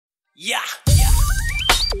Yeah.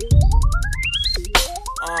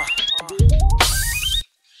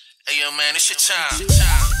 Hey yo, man, it's your time.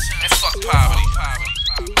 Man, fuck poverty.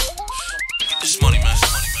 Get this money, man.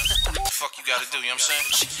 What the fuck you gotta do, you know what I'm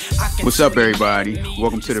saying? What's up, everybody?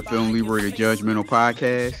 Welcome to the Film Leroy, the Judgmental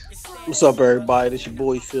Podcast. What's up, everybody? This your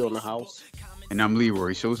boy Phil in the house. And I'm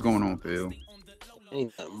Leroy. So what's going on, Phil?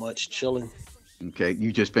 Ain't that much, chilling. Okay,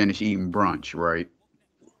 you just finished eating brunch, right?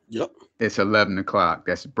 Yep. It's 11 o'clock.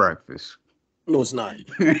 That's breakfast. No, it's not.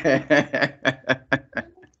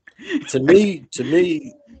 To me,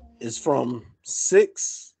 it's from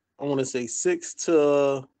 6. I want to say 6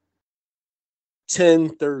 to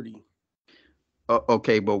 10:30.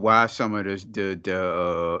 Okay, but why some of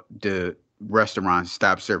the restaurants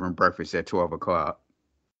stop serving breakfast at 12 o'clock?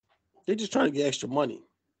 They're just trying to get extra money.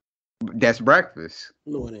 That's breakfast.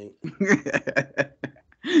 No, it ain't.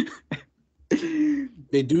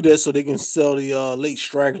 They do that so they can sell the late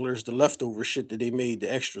stragglers, the leftover shit that they made,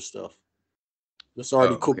 the extra stuff that's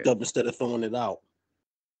already cooked up instead of throwing it out.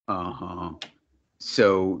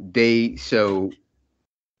 So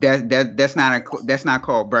that's not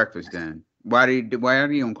called breakfast then. Why do you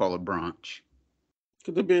don't call it brunch?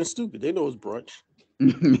 Because they're being stupid. They know it's brunch.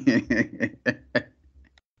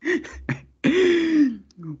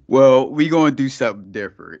 Well, we gonna do something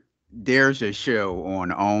different. There's a show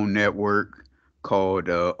on OWN network called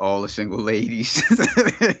All the Single Ladies.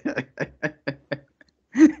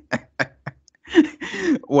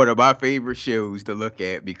 One of my favorite shows to look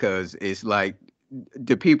at because it's like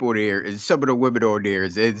the people there is some of the women on there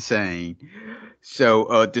is insane.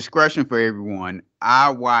 So discretion for everyone. I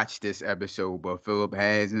watched this episode, but Philip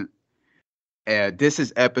hasn't. This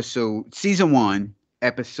is season 1,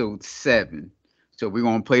 episode 7. So we're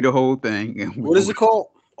gonna play the whole thing. And what is it called?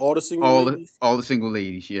 All the Single Ladies? All the Single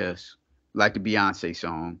Ladies, yes. Like the Beyonce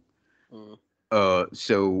song.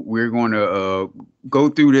 So we're gonna go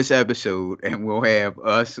through this episode and we'll have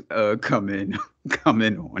us come in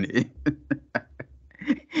on it.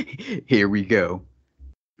 Here we go.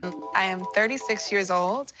 I am 36 years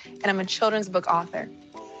old and I'm a children's book author.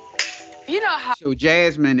 You know how. So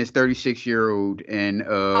Jasmine is 36-year-old, and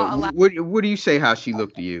what do you say how she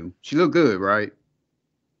looked to you? She looked good, right?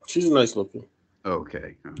 She's nice looking.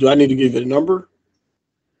 Okay. Do I need to give it a number?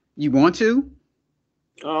 You want to?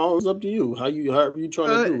 Oh, it's up to you. However you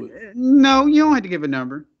trying to do it. No, you don't have to give a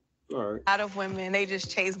number. All right. A lot of women, they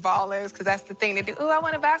just chase ballers because that's the thing they do. Oh, I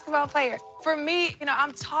want a basketball player. For me,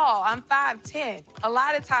 I'm tall. I'm 5'10". A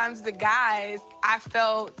lot of times the guys I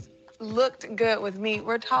felt looked good with me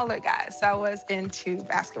were taller guys. So I was into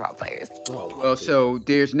basketball players. Oh, well, so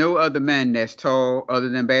there's no other men that's tall other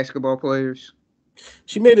than basketball players?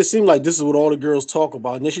 She made it seem like this is what all the girls talk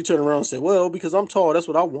about. And then she turned around and said, well, because I'm tall, that's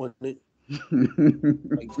what I wanted.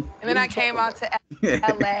 And then I came out to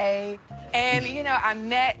LA and, I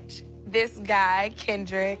met this guy,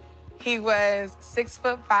 Kendrick. He was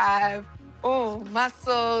 6'5". Oh,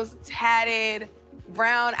 muscles, tatted,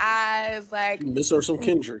 brown eyes, like. You miss her some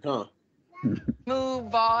Kendrick, huh?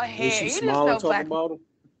 Smooth, bald hair. Did she smile and talk about him?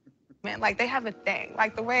 Man, like they have a thing.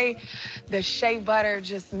 Like the way the shea butter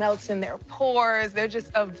just melts in their pores. They're just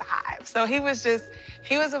a vibe. So he was a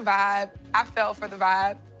vibe. I fell for the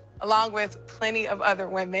vibe, along with plenty of other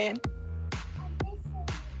women.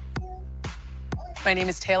 My name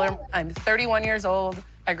is Taylor. I'm 31 years old.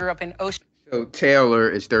 I grew up in Ocean. So Taylor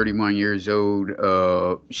is 31 years old.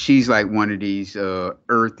 She's like one of these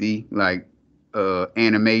earthy, like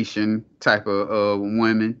animation type of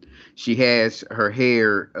women. She has her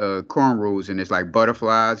hair cornrows and it's like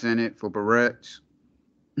butterflies in it for barrettes.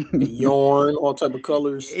 Yarn, all type of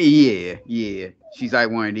colors. Yeah. She's like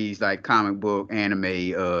one of these like comic book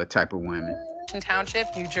anime type of women. Township,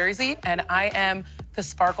 New Jersey, and I am the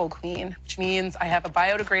Sparkle Queen, which means I have a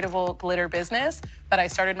biodegradable glitter business that I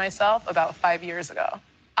started myself about 5 years ago.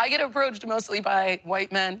 I get approached mostly by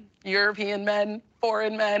white men, European men,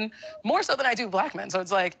 foreign men, more so than I do black men. So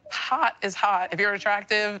it's like, hot is hot. If you're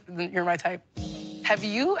attractive, then you're my type. Have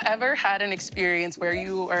you ever had an experience where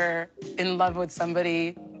you were in love with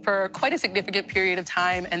somebody for quite a significant period of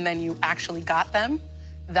time and then you actually got them?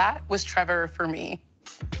 That was Trevor for me.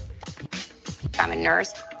 I'm a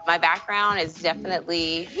nurse. My background is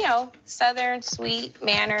definitely, Southern, sweet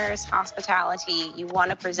manners, hospitality. You want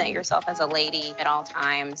to present yourself as a lady at all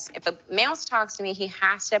times. If a male talks to me, he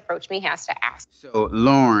has to approach me, he has to ask. So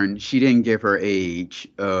Lauren, she didn't give her age.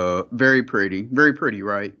 Very pretty,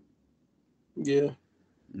 right? Yeah.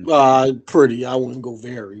 Pretty. I wouldn't go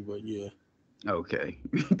very, but yeah. Okay.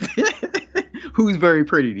 Who's very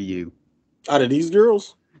pretty to you? Out of these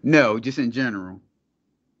girls? No, just in general.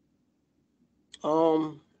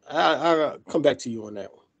 I come back to you on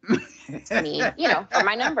that one. me, for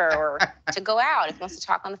my number or to go out. If he wants to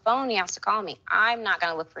talk on the phone, he has to call me. I'm not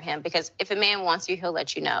going to look for him because if a man wants you, he'll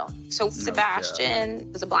let you know. So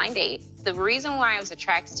Sebastian was a blind date. The reason why I was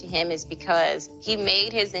attracted to him is because he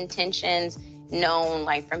made his intentions known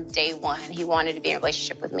like from day one. He wanted to be in a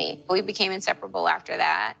relationship with me. We became inseparable after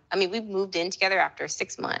that. I mean, we moved in together after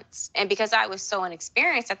 6 months. And because I was so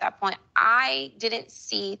inexperienced at that point, I didn't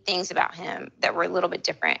see things about him that were a little bit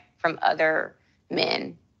different from other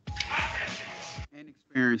men.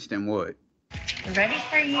 Inexperienced in what? Ready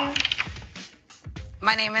for you.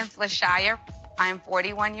 My name is LaShaya. I'm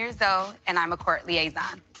 41 years old, and I'm a court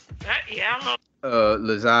liaison. Yeah.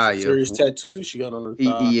 Lazaya. Serious tattoo she got on her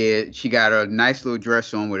thigh. Yeah, she got a nice little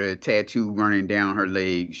dress on with a tattoo running down her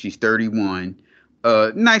leg. She's 31.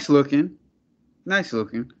 Nice looking. No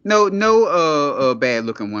bad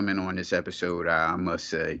looking women on this episode, I must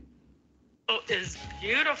say. Is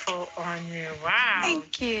beautiful on you. Wow.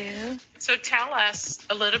 Thank you. So tell us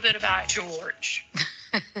a little bit about George.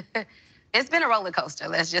 It's been a roller coaster,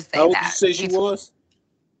 let's just say How old that. did you say she was?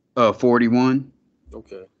 41.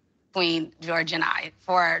 Okay. Between George and I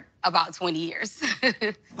for about 20 years.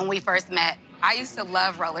 When we first met, I used to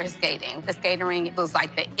love roller skating. The skating rink was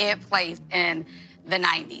like the it place in the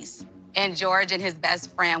 90s. And George and his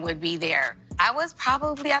best friend would be there. I was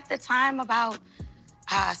probably at the time about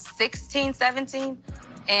 16, 17.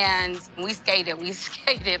 And we skated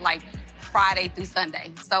like Friday through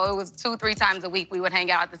Sunday. So it was 2-3 times a week we would hang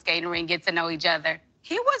out at the skating rink, get to know each other.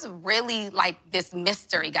 He was really like this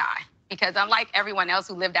mystery guy. Because unlike everyone else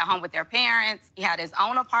who lived at home with their parents, he had his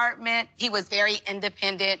own apartment. He was very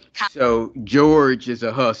independent. So George is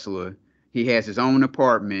a hustler. He has his own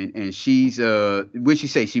apartment, and she's what'd you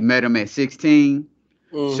say? She met him at 16.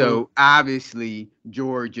 Mm-hmm. So obviously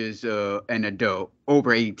George is an adult,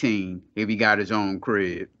 over 18, if he got his own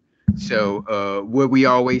crib. So what we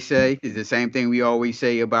always say is the same thing we always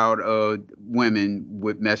say about women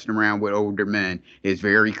with messing around with older men. It's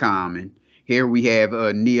very common. Here we have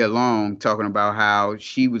Nia Long talking about how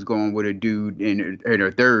she was going with a dude in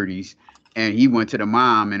her 30s, and he went to the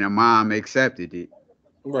mom, and the mom accepted it.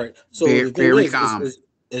 Right. So very common.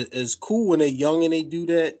 It's cool when they're young and they do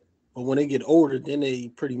that, but when they get older, then they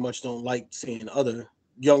pretty much don't like seeing other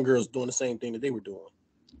young girls doing the same thing that they were doing.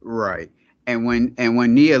 Right. And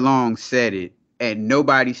when Nia Long said it, and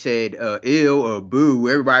nobody said ill or boo,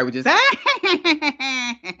 everybody was just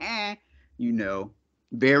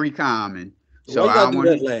very common. So why you gotta do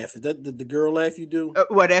that laugh? Is that the girl laugh you do?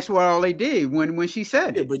 Well, that's what all they did when she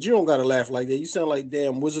said it. But you don't gotta laugh like that. You sound like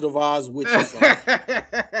damn Wizard of Oz witch or something.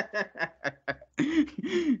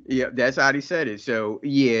 Yeah, that's how they said it. So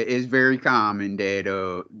yeah, it's very common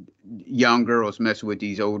that young girls mess with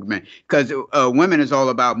these older men because women is all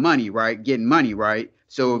about money, right? Getting money, right?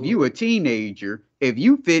 So if you a teenager, if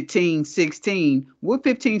you 15, 16, what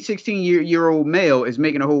 15, 16-year-old male is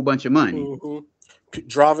making a whole bunch of money? Mm-hmm.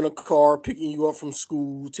 Driving a car, picking you up from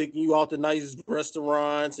school, taking you out to nice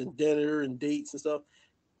restaurants and dinner and dates and stuff.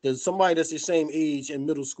 There's somebody that's the same age in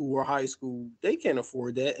middle school or high school, they can't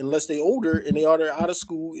afford that unless they're older and they are out of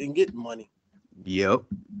school and getting money. Yep.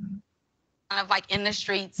 Kind of like in the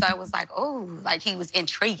streets, so I was like, oh, like he was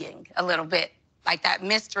intriguing a little bit. Like that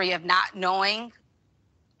mystery of not knowing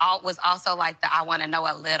was also like I want to know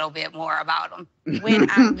a little bit more about him.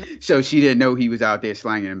 So she didn't know he was out there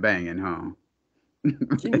slanging and banging, huh?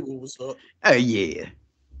 She knew what was up. Yeah.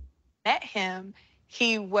 Met him,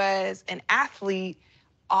 he was an athlete.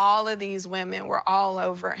 All of these women were all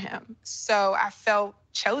over him. So I felt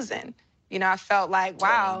chosen. I felt like,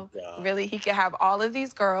 wow, really, he could have all of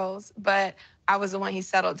these girls, but I was the one he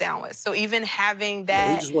settled down with. So even having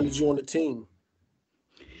that. He just wanted you on the team.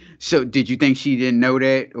 So did you think she didn't know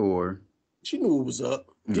that, or? She knew what was up.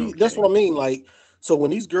 Okay. That's what I mean. Like, so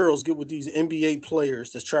when these girls get with these NBA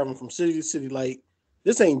players that's traveling from city to city, like,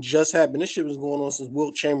 this ain't just happened. This shit was going on since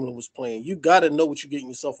Wilt Chamberlain was playing. You got to know what you're getting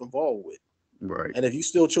yourself involved with. Right. And if you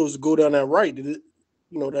still chose to go down that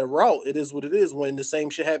that route, it is what it is. When the same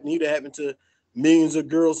shit happened to you that happened to millions of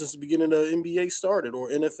girls since the beginning of the NBA started or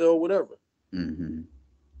NFL, whatever. Mm-hmm.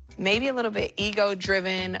 Maybe a little bit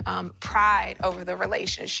ego-driven pride over the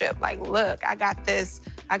relationship. Like, look, I got this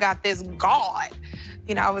God.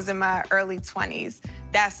 I was in my early 20s.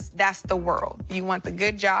 That's the world. You want the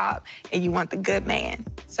good job and you want the good man.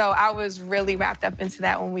 So I was really wrapped up into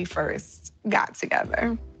that when we first got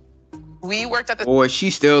together. We worked at the. Boy,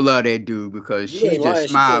 she still love that dude because she's just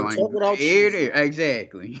smiling.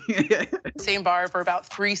 Exactly. Same bar for about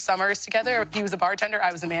 3 summers together. He was a bartender,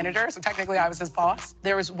 I was a manager, so technically I was his boss.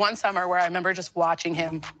 There was one summer where I remember just watching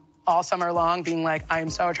him all summer long being like, I'm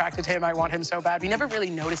so attracted to him, I want him so bad. He never really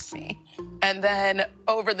noticed me. And then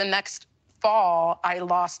over the next fall, I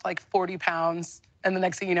lost like 40 pounds. And the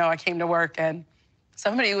next thing you know, I came to work and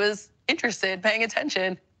somebody was interested, paying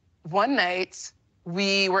attention. One night,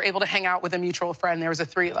 we were able to hang out with a mutual friend. There was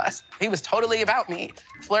 3 of us. He was totally about me,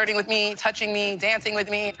 flirting with me, touching me, dancing with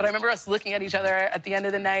me. But I remember us looking at each other at the end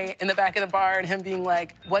of the night in the back of the bar and him being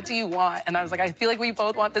like, what do you want? And I was like, I feel like we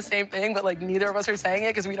both want the same thing, but like neither of us are saying it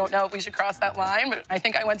because we don't know if we should cross that line. But I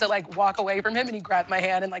think I went to like walk away from him and he grabbed my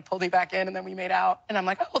hand and like pulled me back in and then we made out. And I'm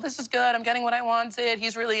like, oh, well, this is good. I'm getting what I wanted.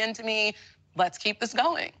 He's really into me. Let's keep this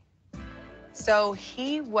going. So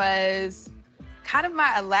he was kind of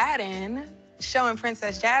my Aladdin, showing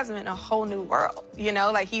Princess Jasmine a whole new world. You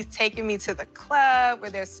know, like he's taking me to the club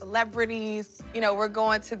where there's celebrities. You know, we're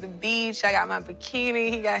going to the beach. I got my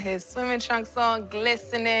bikini. He got his swimming trunks on,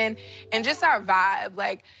 glistening, and just our vibe.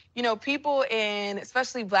 Like, you know, people in,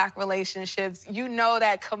 especially Black relationships, you know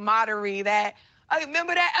that camaraderie, that, I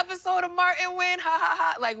remember that episode of Martin Wynn, ha, ha,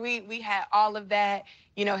 ha. Like, we had all of that.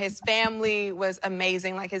 You know, his family was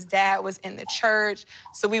amazing. Like, his dad was in the church,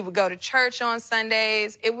 so we would go to church on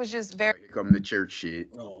Sundays. It was just very... Here come the church shit.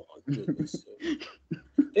 Oh, my goodness.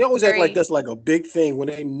 They always act like that's like a big thing when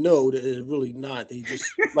they know that it's really not. They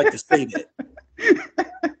just like to say that.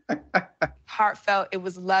 Heartfelt. It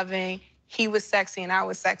was loving. He was sexy and I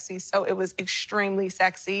was sexy, so it was extremely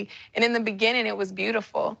sexy. And in the beginning, it was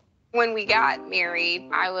beautiful. When we got married,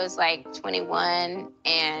 I was like 21,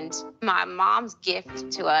 and my mom's gift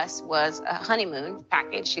to us was a honeymoon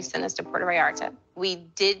package. She sent us to Puerto Vallarta. We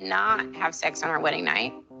did not have sex on our wedding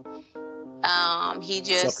night. He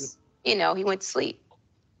just, you know, he went to sleep.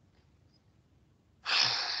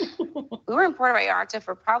 We were in Puerto Vallarta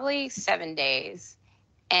for probably 7 days,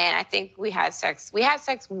 and I think we had sex. We had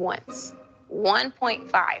sex once,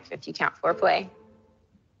 1.5 if you count foreplay.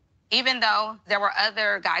 Even though there were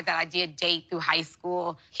other guys that I did date through high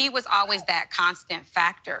school, he was always that constant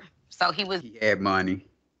factor. So he had money.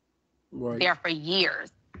 There for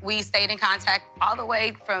years. We stayed in contact all the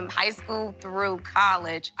way from high school through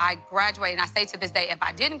college. I graduated, and I say to this day, if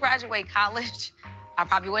I didn't graduate college, I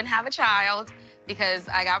probably wouldn't have a child because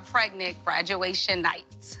I got pregnant graduation night.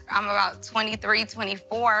 I'm about 23,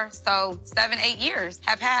 24, so 7, 8 years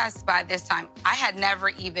have passed by this time. I had never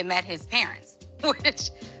even met his parents,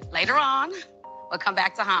 which later on will come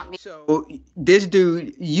back to haunt me. So this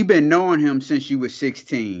dude, you've been knowing him since you were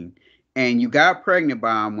 16, and you got pregnant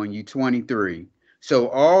by him when you're 23. So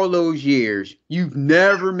all those years, you've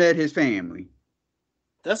never met his family.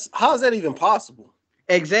 How is that even possible?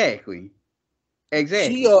 Exactly.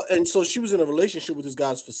 And so she was in a relationship with this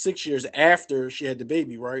guy for 6 years after she had the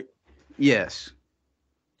baby, right? Yes.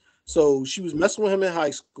 So she was messing with him in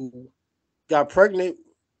high school, got pregnant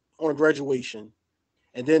on graduation,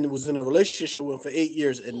 and then was in a relationship with him for 8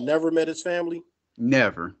 years and never met his family?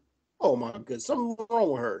 Never. Oh my goodness, something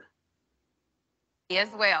wrong with her. As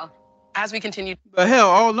well. As we continued. But hell,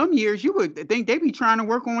 all them years, you would think they be trying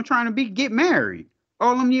to get married.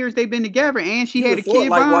 All them years they've been together, and she had a kid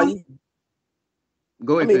by him.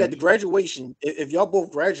 Go ahead. I mean, at the graduation, if y'all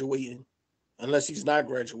both graduating, unless he's not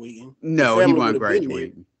graduating. No, he wasn't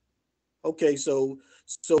graduating. Okay, so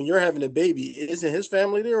when you're having a baby, isn't his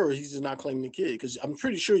family there, or he's just not claiming the kid? Because I'm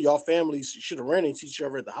pretty sure y'all families should have ran into each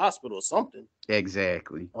other at the hospital or something.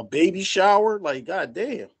 Exactly. A baby shower, like,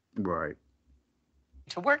 goddamn. Right.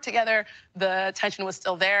 To work together, the tension was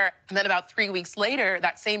still there. And then about 3 weeks later,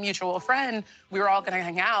 that same mutual friend, we were all gonna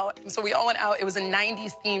hang out. So we all went out. It was a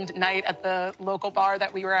 90s themed night at the local bar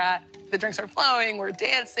that we were at. The drinks are flowing, we're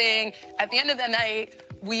dancing. At the end of the night,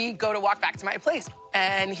 we go to walk back to my place.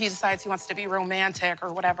 And he decides he wants to be romantic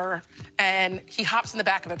or whatever. And he hops in the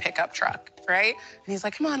back of a pickup truck, right? And he's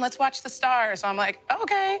like, come on, let's watch the stars. So I'm like,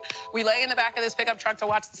 okay. We lay in the back of this pickup truck to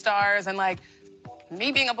watch the stars, and like, me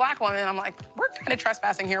being a Black woman, I'm like, we're kind of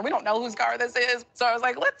trespassing here. We don't know whose car this is. So I was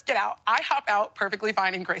like, let's get out. I hop out, perfectly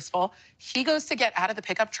fine and graceful. He goes to get out of the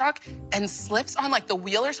pickup truck and slips on like the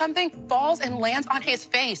wheel or something, falls and lands on his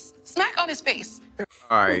face, smack on his face.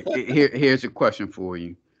 All right, here's a question for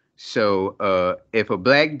you. So if a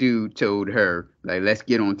Black dude told her, like, let's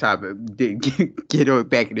get on top of, get on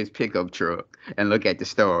back of this pickup truck and look at the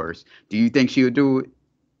stars, do you think she'll do it?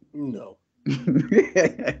 No.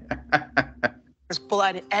 There's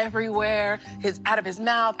blood everywhere, out of his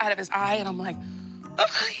mouth, out of his eye, and I'm like, ugh,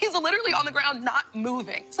 he's literally on the ground, not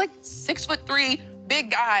moving. It's like 6'3",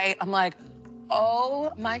 big guy. I'm like,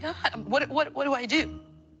 oh my God, what do I do?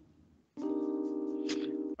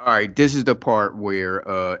 All right, this is the part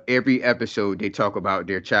where every episode they talk about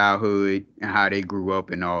their childhood and how they grew up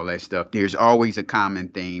and all that stuff. There's always a common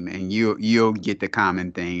theme, and you'll get the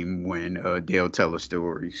common theme when they'll tell the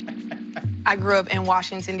stories. I grew up in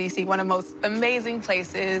Washington, D.C., one of the most amazing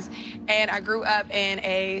places, and I grew up in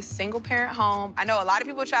a single-parent home. I know a lot of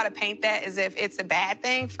people try to paint that as if it's a bad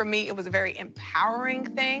thing. For me, it was a very empowering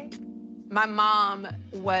thing. My mom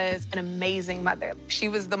was an amazing mother. She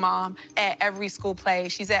was the mom at every school play.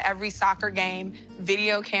 She's at every soccer game,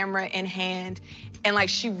 video camera in hand. And like,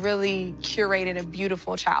 she really curated a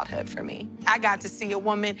beautiful childhood for me. I got to see a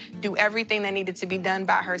woman do everything that needed to be done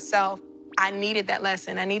by herself. I needed that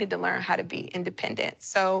lesson. I needed to learn how to be independent.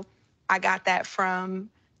 So I got that from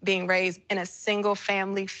being raised in a single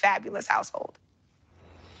family, fabulous household.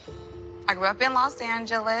 I grew up in Los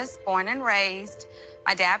Angeles, born and raised.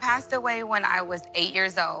 My dad passed away when I was 8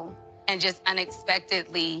 years old, and just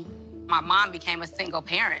unexpectedly, my mom became a single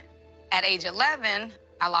parent. At age 11,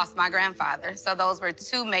 I lost my grandfather. So those were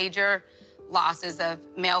two major losses of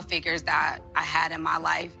male figures that I had in my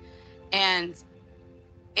life. And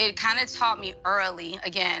it kind of taught me early,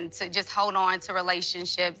 again, to just hold on to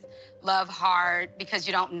relationships, love hard, because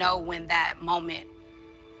you don't know when that moment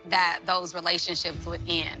that those relationships would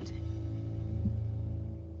end.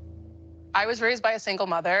 I was raised by a single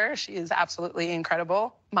mother. She is absolutely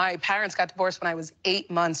incredible. My parents got divorced when I was 8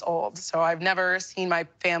 months old, so I've never seen my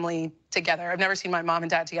family together. I've never seen my mom and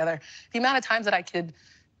dad together. The amount of times that I could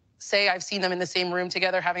say I've seen them in the same room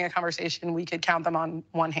together having a conversation, we could count them on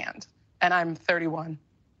one hand, and I'm 31.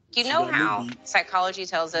 You know how psychology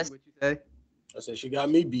tells us What you say? I said she got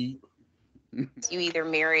me beat. you either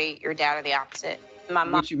marry your dad or the opposite? My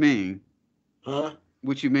mom. What you mean? Huh?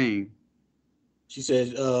 What you mean? She said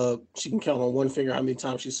she can count on one finger how many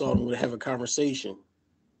times she saw them have a conversation.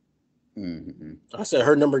 Mm-hmm. I said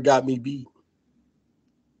her number got me beat.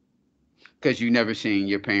 Because you never seen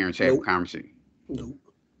your parents have a Nope. conversation. Nope.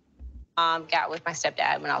 Got with my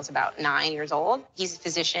stepdad when I was about 9 years old. He's a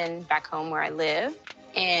physician back home where I live,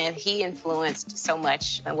 and he influenced so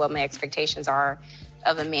much on what my expectations are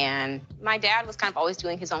of a man. My dad was kind of always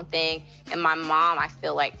doing his own thing, and my mom, I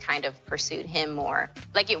feel like, kind of pursued him more.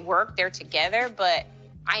 Like, it worked, they're together, but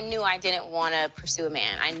I knew I didn't want to pursue a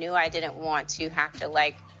man. I knew I didn't want to have to,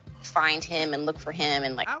 like, find him and look for him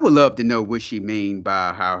and, like... I would love to know what she mean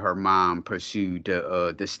by how her mom pursued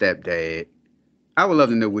the stepdad. I would love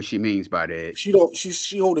to know what she means by that.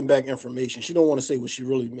 She holding back information. She don't want to say what she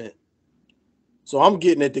really meant. So I'm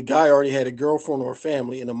getting that the guy already had a girlfriend or a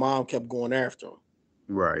family, and the mom kept going after him.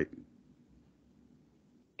 Right.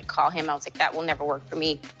 Call him. I was like, that will never work for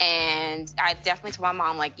me. And I definitely told my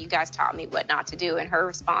mom, like, you guys taught me what not to do. And her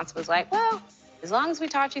response was like, well, as long as we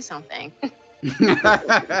taught you something.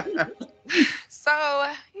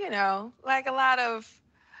 So, you know, like a lot of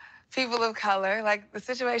people of color, like the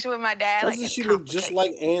situation with my dad. Doesn't like, she look just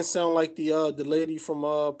like and sound like the lady from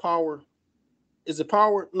Power? Is it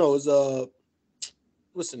Power? No, it's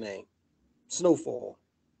what's the name? Snowfall.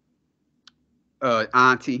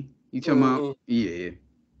 Auntie, you talking about? Yeah.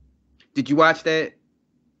 Did you watch that?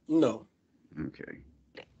 No. Okay.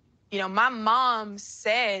 You know, my mom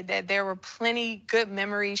said that there were plenty good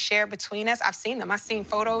memories shared between us. I've seen them. I've seen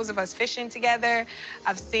photos of us fishing together.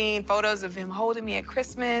 I've seen photos of him holding me at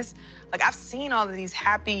Christmas. Like, I've seen all of these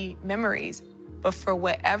happy memories. But for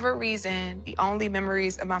whatever reason, the only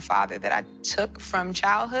memories of my father that I took from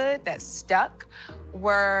childhood that stuck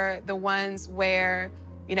were the ones where,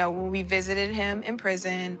 you know, when we visited him in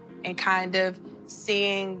prison and kind of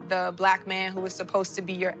seeing the Black man who was supposed to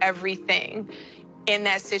be your everything in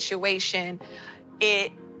that situation,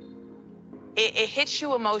 it hits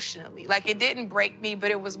you emotionally. Like, it didn't break me, but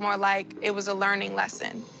it was more like it was a learning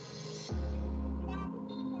lesson.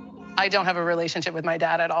 I don't have a relationship with my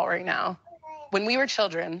dad at all right now. When we were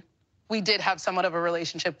children, we did have somewhat of a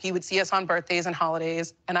relationship. He would see us on birthdays and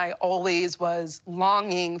holidays, and I always was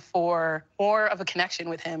longing for more of a connection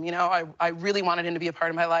with him. You know, I really wanted him to be a part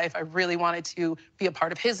of my life. I really wanted to be a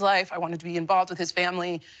part of his life. I wanted to be involved with his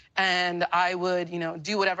family, and I would, you know,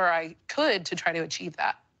 do whatever I could to try to achieve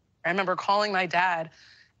that. I remember calling my dad,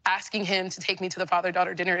 asking him to take me to the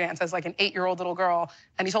father-daughter dinner dance as like an 8-year-old little girl,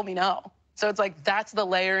 and he told me no. So it's like, that's the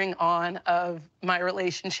layering on of my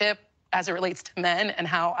relationship as it relates to men and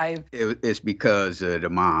how It's because of the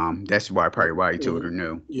mom. That's probably why he told her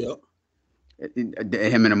no. Yep.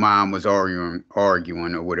 Him and the mom was arguing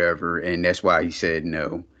or whatever, and that's why he said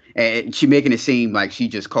no. And she making it seem like she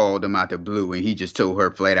just called him out the blue, and he just told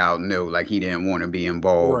her flat out no, like he didn't want to be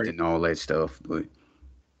involved and all that stuff. But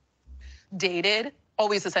dated,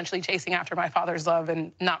 always essentially chasing after my father's love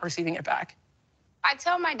and not receiving it back. I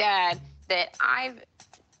tell my dad that I've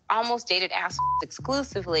almost dated ass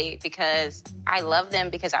exclusively because I love them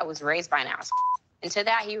because I was raised by an ass. And to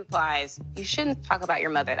that, he replies, you shouldn't talk about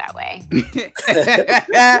your mother that way.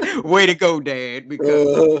 Way to go, Dad.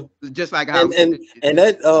 Because just like how and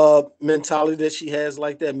that mentality that she has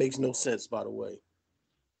like that makes no sense, by the way.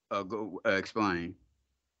 Go explain.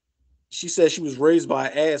 She said she was raised by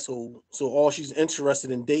an asshole, so all she's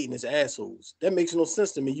interested in dating is assholes. That makes no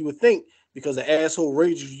sense to me. You would think because an asshole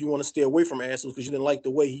raised you, you want to stay away from assholes because you didn't like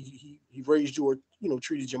the way he raised you or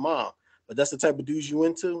treated your mom. But that's the type of dudes you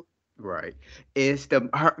into. Right. It's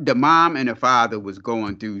the mom and the father was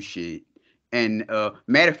going through shit. And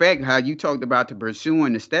matter of fact, how you talked about the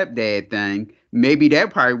pursuing the stepdad thing, maybe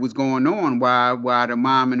that probably was going on while the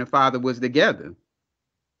mom and the father was together.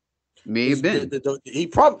 May have been.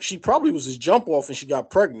 She probably was his jump off and she got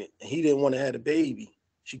pregnant. And he didn't want to have a baby.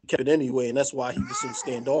 She kept it anyway, and that's why he was so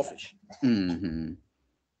standoffish. Mm-hmm.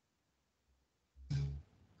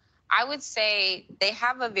 I would say they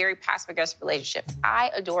have a very passive-aggressive relationship. I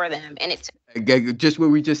adore them, and it's just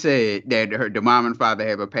what we just said, that the mom and father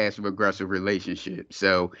have a passive-aggressive relationship.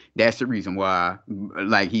 So that's the reason why,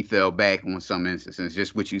 like, he fell back on some instances,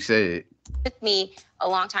 just what you said. It took me a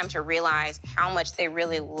long time to realize how much they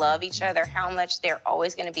really love each other, how much they're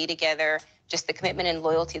always going to be together, just the commitment and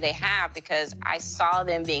loyalty they have, because I saw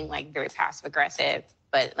them being, like, very passive-aggressive,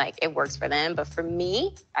 but, like, it works for them. But for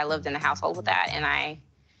me, I lived in a household with that, and I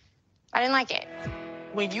didn't like it.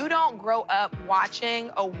 When you don't grow up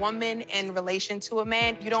watching a woman in relation to a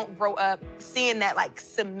man, you don't grow up seeing that like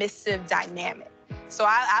submissive dynamic. So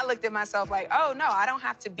I looked at myself like, oh no, I don't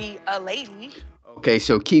have to be a lady. Okay,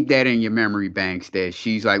 so keep that in your memory banks that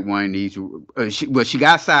she's like one of these, she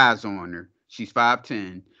got size on her. She's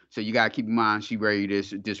 5'10". So you gotta keep in mind she ready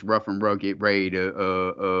this rough and rugged, ready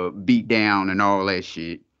to beat down and all that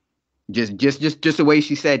shit. Just the way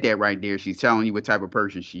she said that right there, she's telling you what type of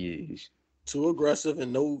person she is. Too aggressive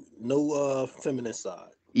and no feminine side.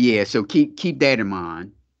 Yeah, so keep that in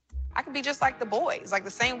mind. I could be just like the boys, like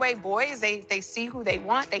the same way boys, they see who they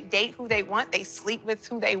want, they date who they want, they sleep with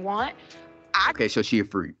who they want. Okay, so she a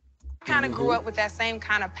freak. Kind of grew up with that same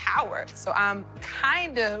kind of power. So I'm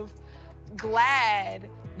kind of glad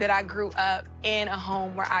that I grew up in a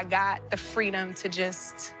home where I got the freedom to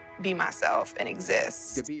just be myself and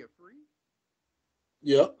exist. To be a freak?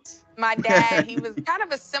 Yep. My dad, he was kind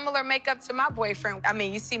of a similar makeup to my boyfriend. I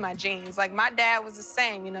mean, you see my jeans. Like, my dad was the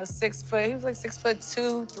same, 6 foot. He was like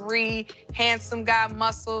 6'2", 3, handsome guy,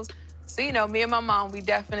 muscles. So, me and my mom, we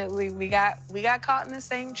got caught in the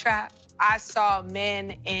same trap. I saw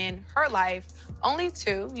men in her life, only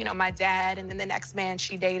 2, my dad and then the next man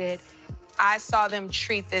she dated. I saw them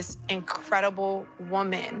treat this incredible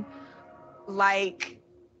woman like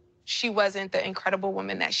she wasn't the incredible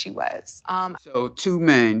woman that she was. So 2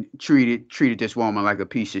 men treated this woman like a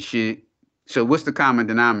piece of shit. So what's the common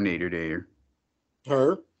denominator there?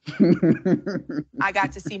 Her. I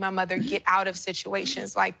got to see my mother get out of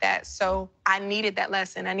situations like that. So I needed that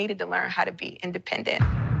lesson. I needed to learn how to be independent.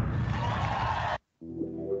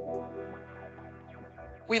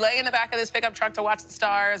 We lay in the back of this pickup truck to watch the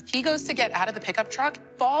stars. He goes to get out of the pickup truck,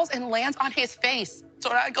 falls and lands on his face. So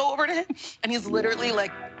I go over to him, and he's literally,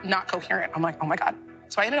 like, not coherent. I'm like, oh, my God.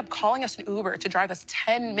 So I ended up calling us an Uber to drive us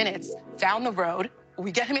 10 minutes down the road. We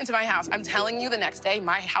get him into my house. I'm telling you, the next day,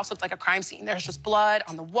 my house looked like a crime scene. There's just blood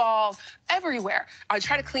on the walls, everywhere. I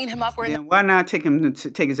try to clean him up. Then why not take his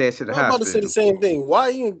ass to the hospital? I'm about to say the same thing. Why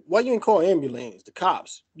you didn't call ambulance, the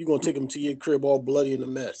cops? You gonna take him to your crib all bloody in a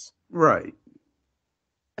mess? Right.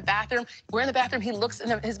 Bathroom. We're in the bathroom. He looks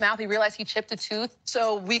in his mouth. He realized he chipped a tooth.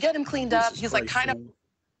 So we get him cleaned up. He's like kind of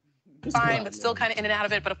fine, but still kind of in and out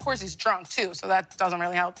of it. But of course, he's drunk too, so that doesn't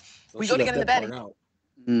really help. We go to get in the bed.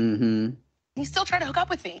 Mm-hmm. He still tried to hook up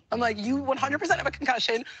with me. I'm like, you 100% have a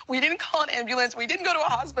concussion. We didn't call an ambulance. We didn't go to a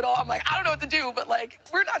hospital. I'm like, I don't know what to do, but like,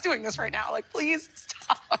 we're not doing this right now. Like, please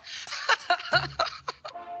stop.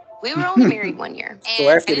 We were only married 1 year. So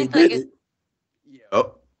after they did it.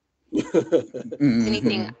 Yep.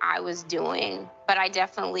 Anything I was doing, but I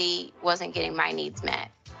definitely wasn't getting my needs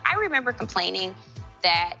met. I remember complaining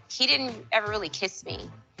that he didn't ever really kiss me.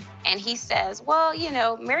 And he says, well,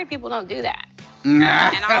 married people don't do that. And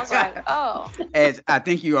I was like, oh. As I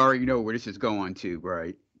think you already know where this is going to,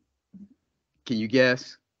 right? Can you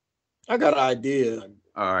guess? I got an idea.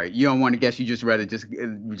 All right. You don't want to guess. You just rather just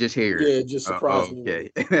hear it. Yeah, just surprise me.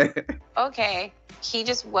 Okay. He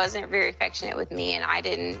just wasn't very affectionate with me, and I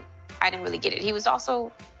didn't really get it. He was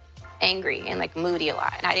also angry and like moody a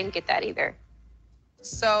lot, and I didn't get that either.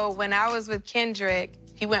 So when I was with Kendrick,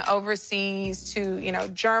 he went overseas to,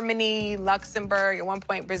 Germany, Luxembourg, at one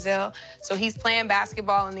point Brazil. So he's playing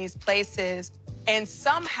basketball in these places. And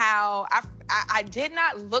somehow, I did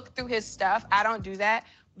not look through his stuff. I don't do that.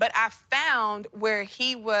 But I found where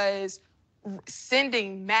he was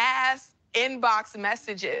sending mass inbox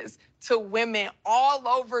messages to women all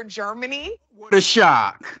over Germany. What a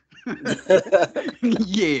shock.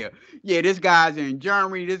 Yeah. Yeah, this guy's in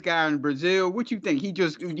Germany, this guy in Brazil. What you think? He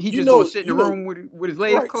just gonna sit in the room with his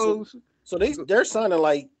legs right, closed? So they're signing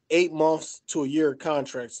like 8 months to a year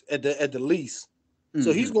contracts at the least.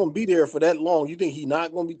 So he's gonna be there for that long. You think he's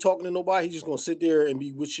not gonna be talking to nobody? He's just gonna sit there and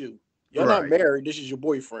be with you. You're not married. This is your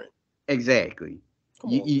boyfriend. Exactly. Come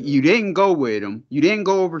on, you didn't go with him. You didn't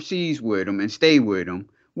go overseas with him and stay with him.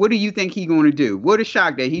 What do you think he's going to do? What a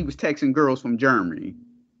shock that he was texting girls from Germany.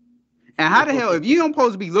 And how the hell, if you don't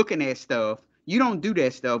supposed to be looking at stuff, you don't do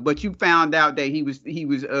that stuff, but you found out that he was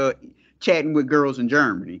chatting with girls in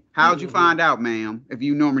Germany. How'd you find out, ma'am, if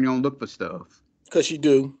you normally don't look for stuff? Because you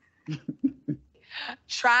do.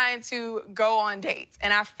 Trying to go on dates.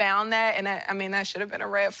 And I found that, and I mean, that should have been a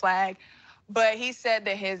red flag. But he said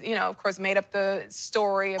that his, of course, made up the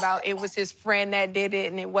story about it was his friend that did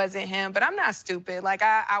it and it wasn't him. But I'm not stupid. Like,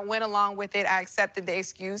 I went along with it. I accepted the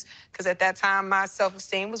excuse because at that time, my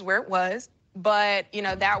self-esteem was where it was. But,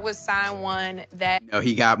 that was sign one that... No,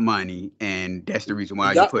 he got money, and that's the reason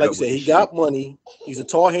why you put like up I said, with he got money. He's a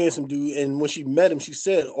tall, handsome dude. And when she met him, she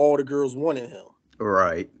said all the girls wanted him.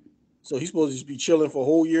 Right. So he's supposed to just be chilling for a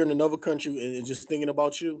whole year in another country and just thinking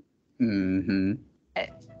about you. Mm-hmm.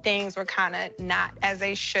 Things were kind of not as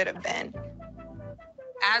they should have been.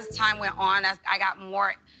 As time went on, I got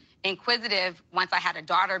more inquisitive once I had a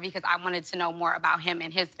daughter because I wanted to know more about him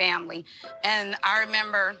and his family. And I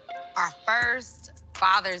remember our first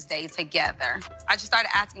Father's Day together. I just started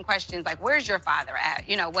asking questions like, where's your father at?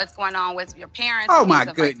 What's going on with your parents? Oh my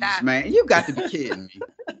goodness, man. You got to be kidding me.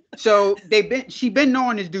 So she been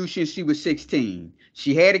knowing this dude since she was 16.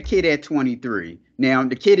 She had a kid at 23. Now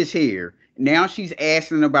the kid is here. Now she's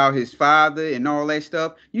asking about his father and all that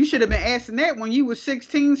stuff. You should have been asking that when you were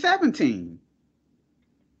 16, 17.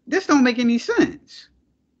 This don't make any sense.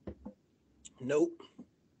 Nope.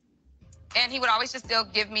 And he would always just still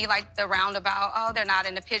give me like the roundabout, oh, they're not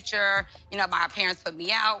in the picture. My parents put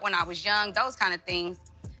me out when I was young, those kind of things.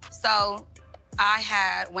 So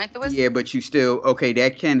I went through Yeah, but you still, okay,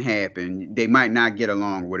 that can happen. They might not get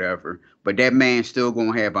along, whatever. But that man's still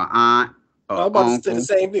going to have an aunt, I'm about to say the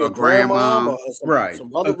same thing. A grandma, right?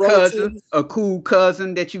 Some other a cousin, relatives. a cool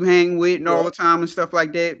cousin that you hang with and all the time and stuff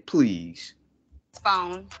like that. Please.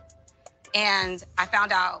 Phone, and I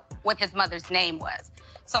found out what his mother's name was.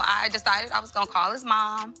 So I decided I was gonna call his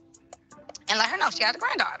mom and let her know she had a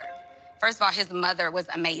granddaughter. First of all, his mother was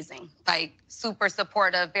amazing, like super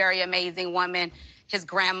supportive, very amazing woman. His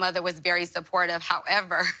grandmother was very supportive.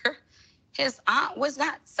 However, his aunt was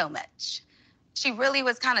not so much. She really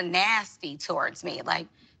was kind of nasty towards me. Like,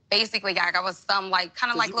 basically, like I was some like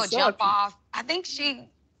kind of like little jump off. I think she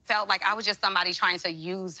felt like I was just somebody trying to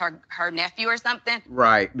use her nephew or something.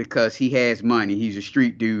 Right, because he has money. He's a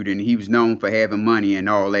street dude, and he was known for having money and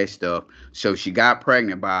all that stuff. So she got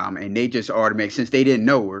pregnant by him, and they just automatically, since they didn't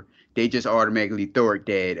know her, they just automatically thought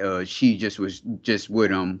that she just was just with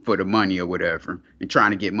him for the money or whatever, and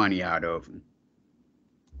trying to get money out of him.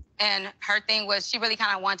 And her thing was she really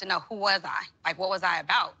kind of wanted to know who was I? Like, what was I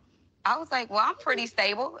about? I was like, well, I'm pretty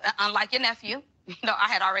stable, unlike your nephew. I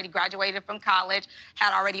had already graduated from college,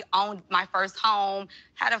 had already owned my first home,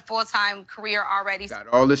 had a full-time career already. Got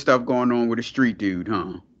all this stuff going on with a street dude,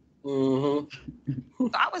 huh? Mm-hmm.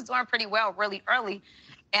 So I was doing pretty well really early.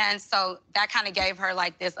 And so that kind of gave her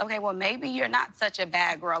like this, okay, well, maybe you're not such a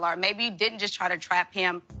bad girl, or maybe you didn't just try to trap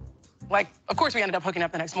him. Like, of course, we ended up hooking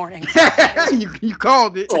up the next morning. You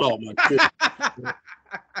called it. Oh, my goodness.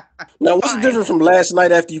 Now, what's the difference from last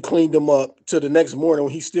night after you cleaned him up to the next morning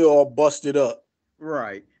when he's still all busted up?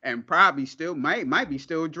 Right. And probably still might be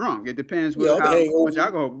still drunk. It depends how much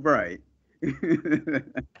alcohol. Right. I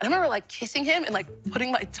remember like kissing him and like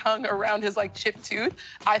putting my tongue around his like chipped tooth.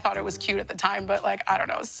 I thought it was cute at the time, but like, I don't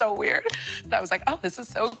know, it was so weird. And I was like, oh, this is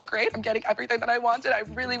so great. I'm getting everything that I wanted. I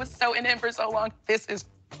really was so in him for so long. This is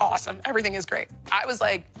awesome. Everything is great. I was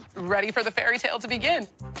like ready for the fairy tale to begin.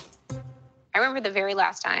 I remember the very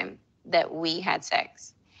last time that we had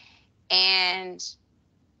sex, and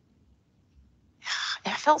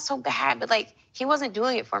I felt so bad, but like he wasn't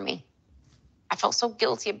doing it for me. I felt so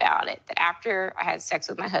guilty about it that after I had sex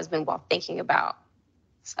with my husband while thinking about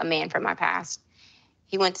a man from my past,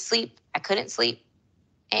 he went to sleep. I couldn't sleep.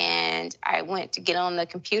 And I went to get on the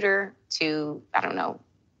computer to, I don't know,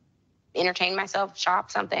 entertain myself, shop,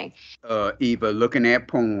 something. Either looking at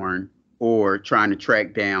porn or trying to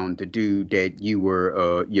track down the dude that you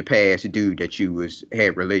were your past dude that you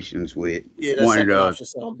had relations with. Yeah, that One of second the option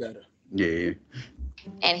sound better. yeah.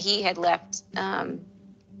 And he had left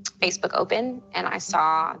Facebook open, and I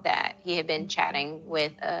saw that he had been chatting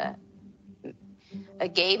with a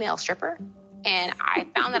gay male stripper. And I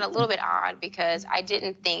found that a little bit odd because I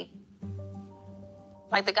didn't think,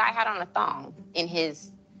 like, the guy had on a thong in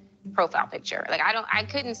his profile picture. Like, I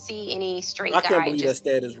couldn't see any straight I can't guy believe just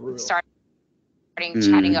that is real. starting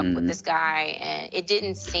chatting up with this guy, and it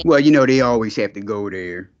didn't seem Well, they always have to go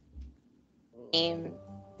there.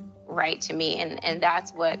 Right to me, and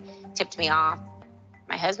that's what tipped me off.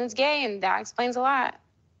 My husband's gay, and that explains a lot.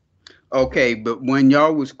 Okay, but when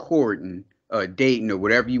y'all was courting, dating, or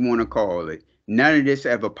whatever you want to call it, none of this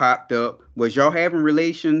ever popped up. Was y'all having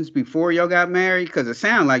relations before y'all got married? Because it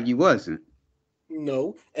sounded like you wasn't.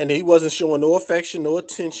 No, and he wasn't showing no affection, no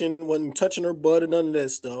attention, wasn't touching her butt and none of that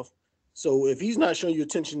stuff. So if he's not showing you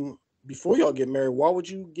attention before y'all get married, why would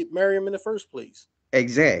you marry him in the first place?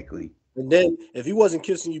 Exactly. And then if he wasn't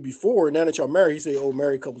kissing you before, now that y'all married, he say, "Oh,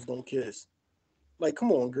 married couples don't kiss." Like,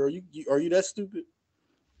 come on, girl, you are you that stupid?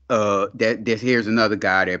 Here's another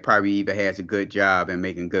guy that probably either has a good job and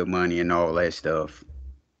making good money and all that stuff.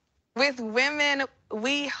 With women,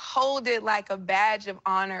 we hold it like a badge of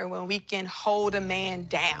honor when we can hold a man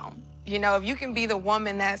down. If you can be the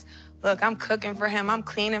woman that's, look, I'm cooking for him, I'm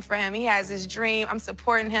cleaning for him, he has his dream, I'm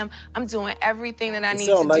supporting him, I'm doing everything that I need to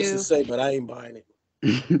do. Sounds nice to say, but I ain't buying it.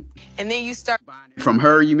 And then you start from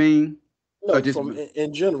her, you mean? No, just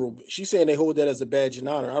in general. She's saying they hold that as a badge of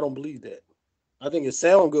honor. I don't believe that. I think it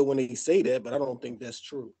sounds good when they say that, but I don't think that's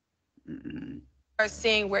true. Are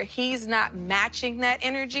seeing where he's not matching that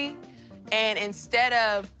energy, and instead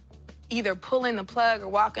of either pulling the plug or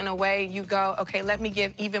walking away, you go, okay, let me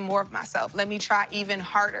give even more of myself. Let me try even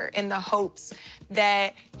harder in the hopes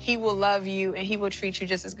that he will love you and he will treat you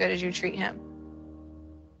just as good as you treat him.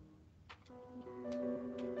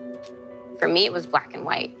 For me, it was black and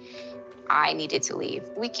white. I needed to leave.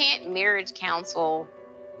 We can't marriage counsel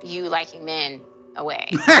you liking men away.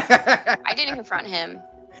 I didn't confront him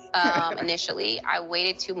initially. I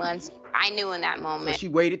waited 2 months. I knew in that moment. So she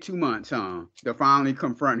waited 2 months, huh? To finally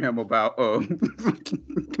confront him about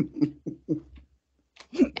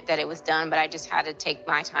that it was done, but I just had to take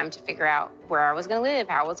my time to figure out where I was going to live,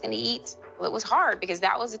 how I was going to eat. Well, it was hard because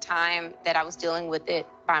that was a time that I was dealing with it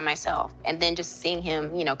by myself. And then just seeing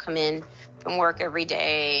him, come in from work every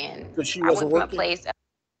day, and she wasn't I went working? from a place.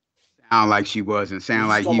 Sound like she wasn't. Sound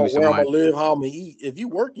like he was where I'm someone. gonna live, how I'm gonna eat. If you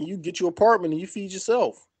working, you get your apartment and you feed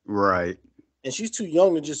yourself. Right. And she's too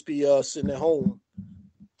young to just be sitting at home.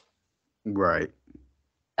 Right.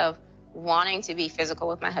 Of wanting to be physical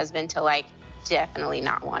with my husband to definitely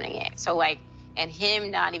not wanting it. So and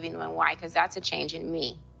him not even knowing why, because that's a change in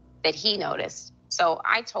me that he noticed. So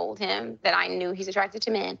I told him that I knew he's attracted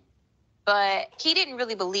to men, but he didn't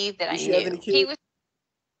really believe that I knew. Have any kids? He was.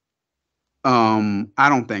 I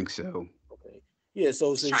don't think so. Okay. Yeah,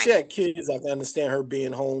 so if she had kids, I can understand her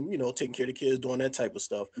being home, taking care of the kids, doing that type of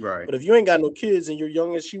stuff. Right. But if you ain't got no kids and you're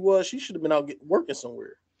young as she was, she should have been out working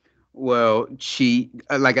somewhere. Well, she,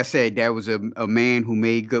 like I said, that was a man who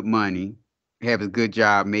made good money, have a good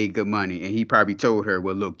job, made good money. And he probably told her,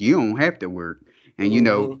 well, look, you don't have to work. And,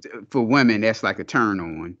 for women, that's like a turn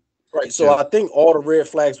on. Right. So I think all the red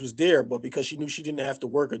flags was there, but because she knew she didn't have to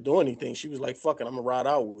work or do anything, she was like, fuck it, I'm going to ride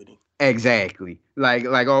out with him. Exactly. Like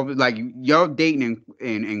y'all dating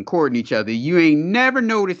and courting each other. You ain't never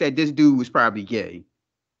noticed that this dude was probably gay.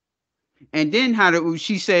 And then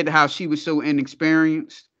she said how she was so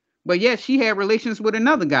inexperienced. But yet she had relations with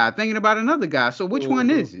another guy, thinking about another guy. So which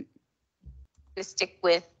one is it? To stick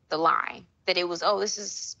with the lie that it was, this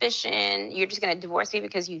is suspicion. You're just going to divorce me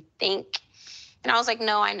because you think. And I was like,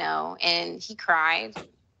 no, I know. And he cried.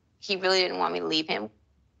 He really didn't want me to leave him.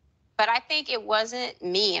 But I think it wasn't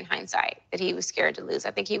me in hindsight that he was scared to lose.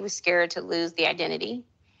 I think he was scared to lose the identity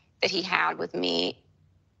that he had with me.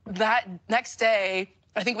 That next day,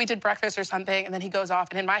 I think we did breakfast or something, and then he goes off,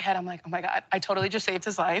 and in my head, I'm like, oh my God, I totally just saved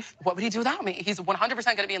his life. What would he do without me? He's 100%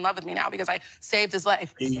 gonna be in love with me now because I saved his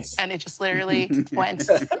life. Peace. And it just literally went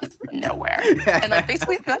nowhere. And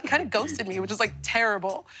basically, he kind of ghosted me, which is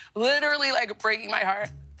terrible. Literally breaking my heart.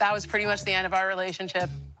 That was pretty much the end of our relationship.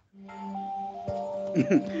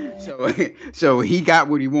 So he got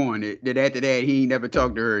what he wanted. Then after that, he never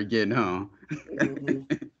talked to her again, huh?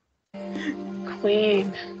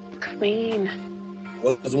 Queen.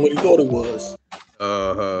 Wasn't what he thought it was.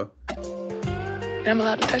 I'm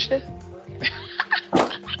allowed to touch this?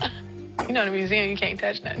 In the museum, you can't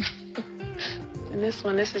touch nothing. And this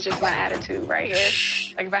is just my attitude right here.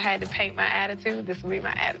 If I had to paint my attitude, this would be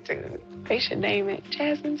my attitude. They should name it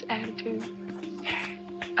Jasmine's Attitude.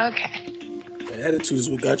 Okay. The attitude is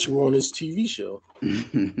what got you on this TV show.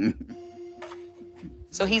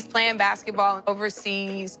 So he's playing basketball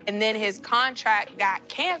overseas, and then his contract got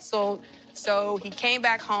canceled. So he came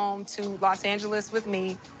back home to Los Angeles with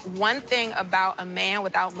me. One thing about a man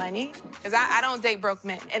without money is I don't date broke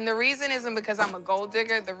men. And the reason isn't because I'm a gold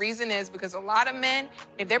digger. The reason is because a lot of men,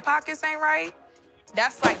 if their pockets ain't right,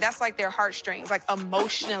 that's like their heartstrings. Like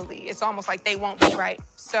emotionally, it's almost like they won't be right.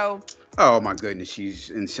 So Oh my goodness, she's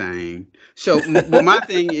insane. So well, my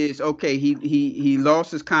thing is, okay, he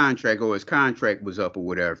lost his contract, or his contract was up or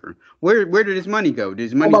whatever. Where did his money go? Did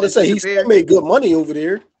his I'm money about to just say he still disappear? made good money over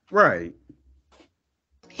there. Right.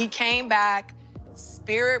 he came back,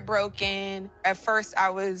 spirit broken. At first, I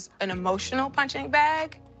was an emotional punching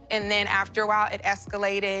bag. And then after a while, it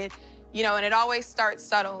escalated, you know, and it always starts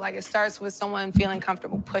subtle. Like it starts with someone feeling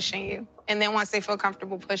comfortable pushing you. And then once they feel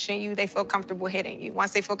comfortable pushing you, they feel comfortable hitting you.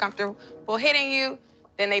 Once they feel comfortable hitting you,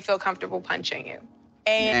 then they feel comfortable punching you.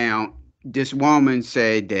 And Now, this woman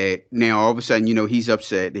said that now all of a sudden, he's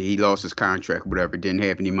upset that he lost his contract, whatever, didn't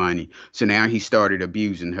have any money. So now he started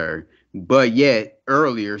abusing her. But yet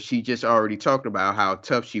earlier, she just already talked about how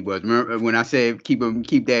tough she was. Remember when I said keep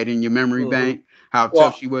that in your memory Mhm. bank, how tough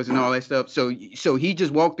Well, she was and all that stuff. So he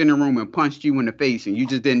just walked in the room and punched you in the face, and you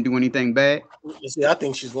just didn't do anything bad. you see, I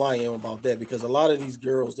think she's lying about that because a lot of these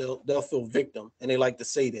girls they'll feel victim and they like to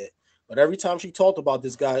say that. But every time she talked about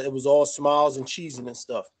this guy, it was all smiles and cheesing and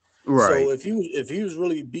stuff. So Right, if he was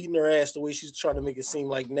really beating her ass the way she's trying to make it seem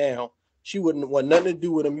like now, she wouldn't want nothing to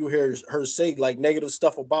do with him. You hear her say like negative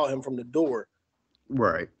stuff about him from the door.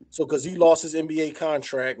 right. So because he lost his NBA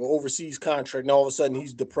contract or overseas contract, now all of a sudden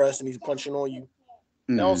he's depressed and he's punching on you.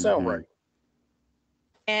 That don't sound Hmm. right.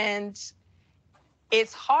 and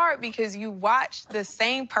it's hard because you watch the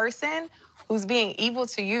same person who's being evil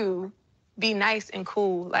to you be nice and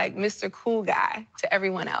cool, like Mr. Cool Guy to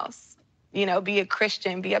everyone else. You know, be a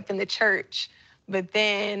Christian, be up in the church. But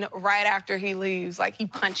then right after he leaves, like he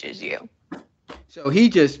punches you. So he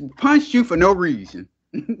just punched you for no reason.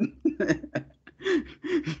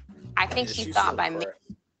 I think Yeah, he she's thought so by crap.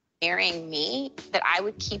 marrying me that I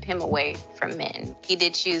would keep him away from men. He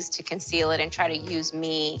did choose to conceal it and try to use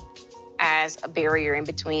me as a barrier in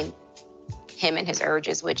between him and his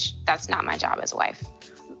urges, which that's not my job as a wife.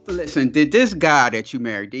 Listen, did this guy that you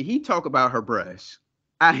married, did he talk about her breasts?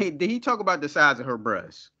 Did he talk about the size of her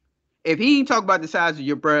breasts? If he ain't talk about the size of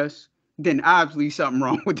your breasts, then obviously something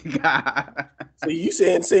wrong with the guy. So you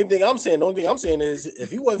saying the same thing I'm saying. The only thing I'm saying is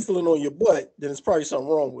if he wasn't feeling on your butt, then it's probably something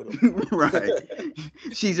wrong with him. Right.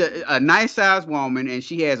 She's a nice sized woman and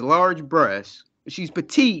she has large breasts. She's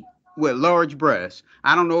petite with large breasts.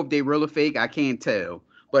 I don't know if they real or fake. I can't tell.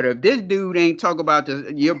 But if this dude ain't talk about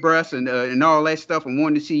your breasts and all that stuff and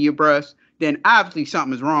wanting to see your breasts, then obviously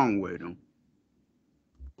something is wrong with him.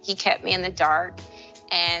 He kept me in the dark.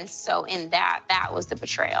 And so in that was the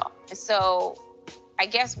betrayal. So I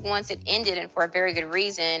guess once it ended, and for a very good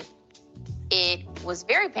reason, it was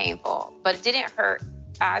very painful, but it didn't hurt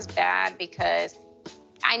as bad because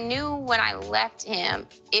I knew when I left him,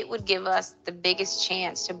 it would give us the biggest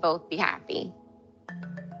chance to both be happy.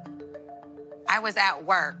 I was at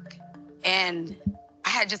work and I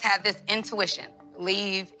had just had this intuition,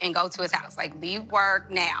 leave and go to his house. Like, leave work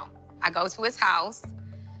now. I go to his house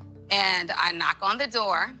and I knock on the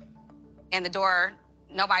door, and the door,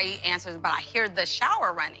 nobody answers, but I hear the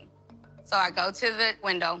shower running. So I go to the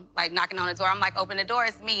window, like knocking on the door. I'm like, open the door,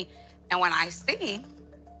 it's me. And when I see,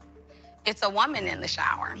 it's a woman in the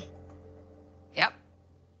shower. Yep.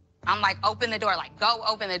 I'm like, open the door, like, go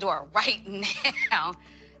open the door right now.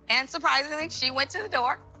 And surprisingly, she went to the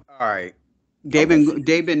door. All right. They've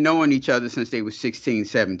been knowing each other since they were 16,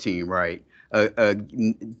 17, right?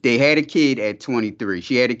 They had a kid at 23.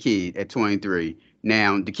 She had a kid at 23.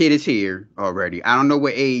 Now the kid is here already. I don't know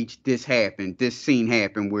what age this scene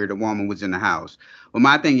happened where the woman was in the house. Well,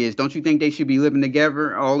 my thing is, don't you think they should be living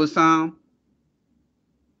together all the time?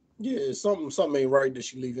 Yeah, something ain't right that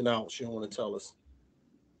she leaving out. She don't want to tell us.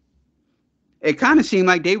 It kind of seemed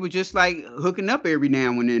like they were just like hooking up every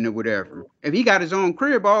now and then or whatever. If he got his own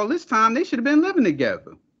crib all this time, they should have been living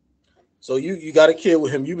together. So you got a kid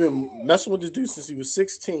with him. You've been messing with this dude since he was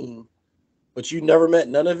 16, but you never met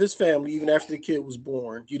none of his family even after the kid was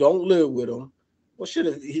born. You don't live with him. Well, shit,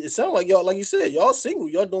 it sounds like y'all, like you said, y'all single.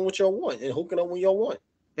 Y'all doing what y'all want and hooking up when y'all want.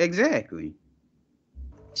 Exactly.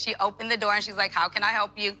 She opened the door and she's like, how can I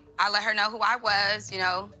help you? I let her know who I was. You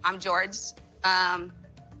know, I'm George,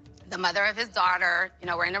 the mother of his daughter. You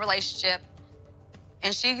know, we're in a relationship.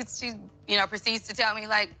 And she proceeds to tell me,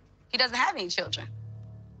 like, he doesn't have any children.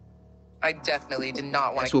 I definitely did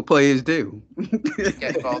not want That's to what players do.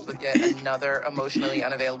 get involved with yet another emotionally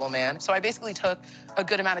unavailable man. So I basically took a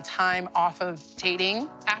good amount of time off of dating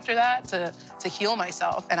after that to heal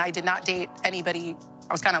myself. And I did not date anybody.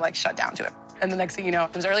 I was kind of like shut down to it. And the next thing you know,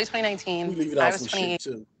 it was early You 2019. leaving I out was some 28.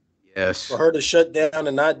 shit too. Yes. For her to shut down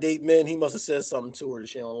and not date men, he must have said something to her that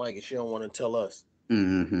she don't like it. She don't want to tell us.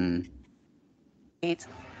 Mm-hmm.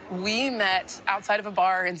 We met outside of a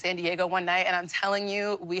bar in San Diego one night, and I'm telling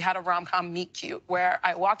you, we had a rom-com meet cute where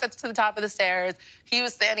I walked up to the top of the stairs. He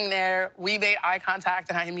was standing there. We made eye contact,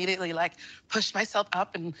 and I immediately like pushed myself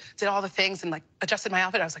up and did all the things and like adjusted my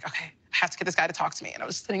outfit. I was like, okay, I have to get this guy to talk to me. And I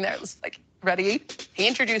was sitting there, was like, ready. He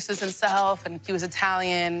introduces himself, and he was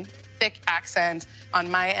Italian, thick accent.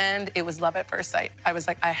 On my end, it was love at first sight. I was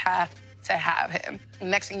like, I have to have him.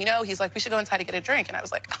 Next thing you know, he's like, we should go inside to get a drink. And I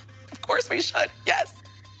was like, of course we should, yes.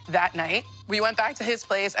 That night, we went back to his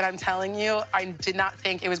place, and I'm telling you, I did not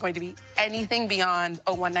think it was going to be anything beyond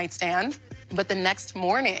a one-night stand. But the next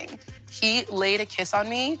morning, he laid a kiss on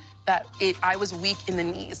me that I was weak in the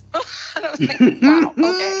knees. And I was like, wow,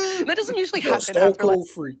 okay. That doesn't usually happen Stone after like, cold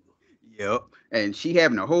freak. Yep. And she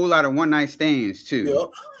having a whole lot of one night stands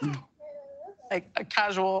too. Yep. like a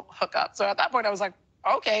casual hookup. So at that point, I was like,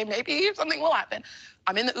 okay, maybe something will happen.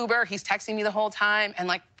 I'm in the Uber. He's texting me the whole time. And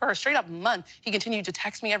like for a straight up month, he continued to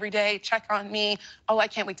text me every day, check on me. Oh, I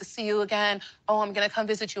can't wait to see you again. Oh, I'm going to come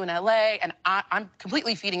visit you in LA. And I'm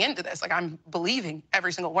completely feeding into this. Like I'm believing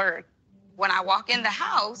every single word. When I walk in the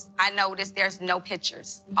house, I noticed there's no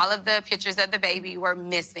pictures. All of the pictures of the baby were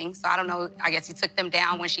missing. So I don't know, I guess he took them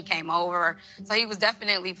down when she came over. So he was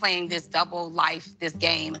definitely playing this double life, this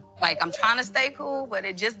game. Like, I'm trying to stay cool, but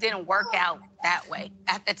it just didn't work out that way.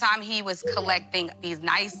 At the time, he was collecting these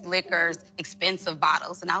nice liquors, expensive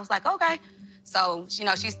bottles. And I was like, okay. So, you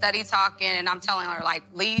know, she studied talking, and I'm telling her, like,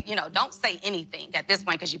 leave, you know, don't say anything at this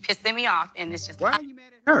point because you're pissing me off. And it's just, why are you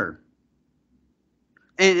mad at her?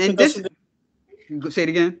 And this, say it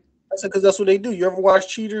again. I said, because that's what they do. You ever watch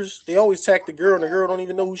Cheaters? They always attack the girl, and the girl don't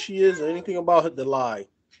even know who she is or anything about her to lie.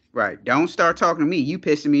 Right. Don't start talking to me. You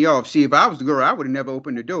pissing me off. See, if I was the girl, I would have never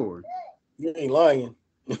opened the door. You ain't lying.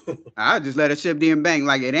 I'd just let her sit there and bang.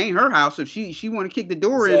 Like, it ain't her house. If she want to kick the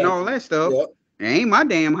door in and all that stuff, Yep. It ain't my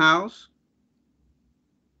damn house.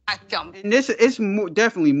 And this, it's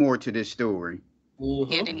definitely more to this story.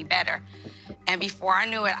 Get any better. And before I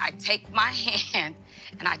knew it, I take my hand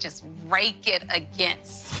and I just rake it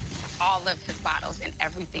against all of his bottles, and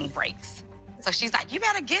everything breaks. So she's like, you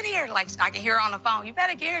better get here. Like, I can hear her on the phone. You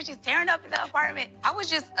better get here. She's tearing up the apartment. I was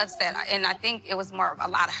just upset. And I think it was more of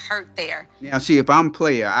a lot of hurt there. Now, see, if I'm a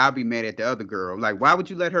player, I'll be mad at the other girl. Like, why would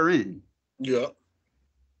you let her in? Yeah.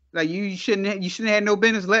 Like, you shouldn't have no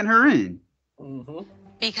business letting her in. Mm-hmm.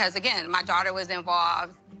 Because, again, my daughter was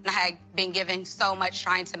involved. And I had been given so much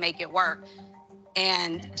trying to make it work.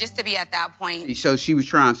 And just to be at that point. So she was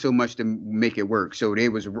trying so much to make it work. So they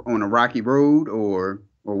was on a rocky road or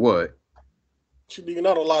what? She leaving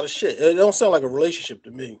out a lot of shit. It don't sound like a relationship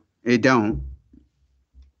to me. It don't.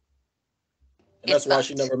 And that's why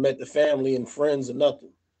she never met the family and friends or nothing.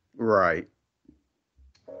 Right.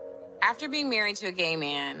 After being married to a gay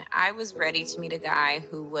man, I was ready to meet a guy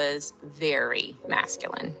who was very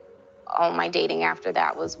masculine. All my dating after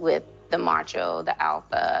that was with the macho, the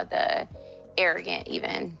alpha, the arrogant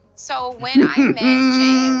even. So when I met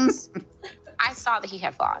James, I saw that he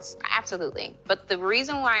had flaws, absolutely. But the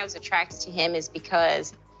reason why I was attracted to him is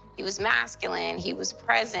because he was masculine, he was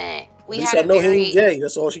present. We had I know he ain't gay.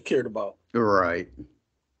 That's all she cared about. Right.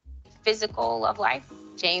 Physical love life.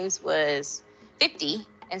 James was 50,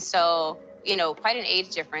 and so, you know, quite an age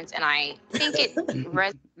difference. And I think it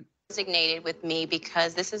resonated with me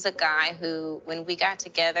because this is a guy who, when we got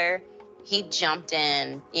together, he jumped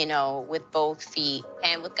in, you know, with both feet.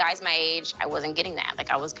 And with guys my age, I wasn't getting that.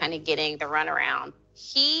 Like, I was kind of getting the runaround.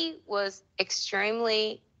 He was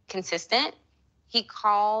extremely consistent. He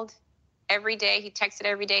called every day. He texted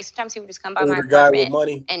every day. Sometimes he would just come by my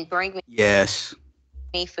apartment and bring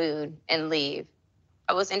me food and leave.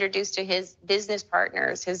 I was introduced to his business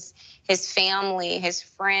partners, his family, his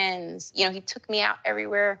friends. You know, he took me out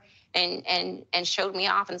everywhere and showed me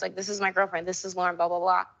off. And it's like, this is my girlfriend. This is Lauren, blah, blah,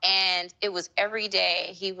 blah. And it was every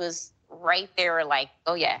day he was right there like,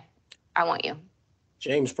 oh, yeah, I want you.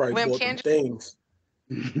 James probably bought them things.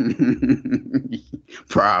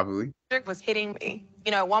 Probably. Was hitting me.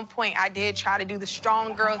 You know, at one point I did try to do the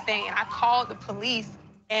strong girl thing, and I called the police,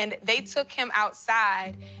 and they took him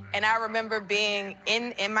outside. And I remember being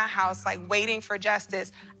in my house, like waiting for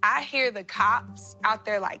justice. I hear the cops out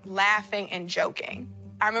there like laughing and joking.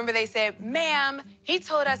 I remember they said, ma'am, he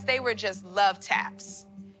told us they were just love taps.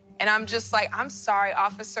 And I'm just like, I'm sorry,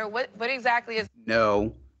 officer. What exactly is?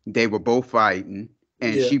 No, they were both fighting,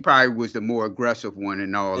 and Yeah. she probably was the more aggressive one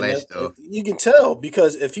and all And that that stuff. you can tell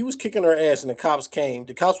because if he was kicking her ass and the cops came,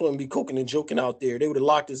 the cops wouldn't be cooking and joking out there. They would have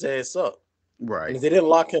locked his ass up. And Right, if they didn't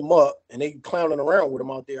lock him up and they clowning around with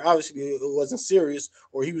him out there, obviously it wasn't serious,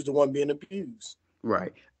 or he was the one being abused.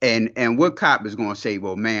 right. And what cop is going to say,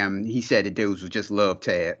 well, ma'am, he said that those were just love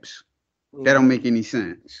taps. That don't make any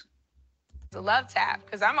sense. The love tap,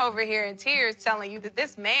 because I'm over here in tears telling you that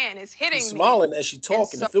this man is hitting She's me. smiling as she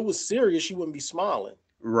talking. so- If it was serious, she wouldn't be smiling.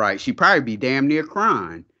 Right. She probably be damn near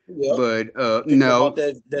crying. Yeah. But Thinking no. about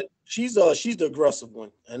that she's the aggressive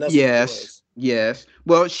one, and that's what it Yes. was. Yes.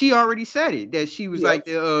 Well, she already said it that she was Yeah. like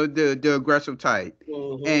the aggressive type.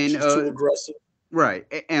 And She's too aggressive. right.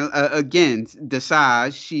 And again, the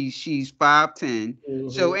size, she's 5'10".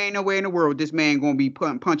 So ain't no way in the world this man going to be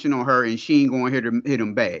punching on her and she ain't going to hit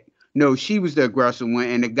him back. No, she was the aggressive one,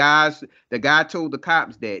 and the guy told the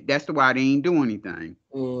cops that. That's the why they ain't doing anything.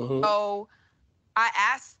 So I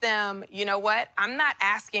asked them, you know what? I'm not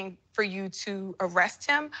asking for you to arrest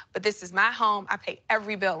him, but this is my home. I pay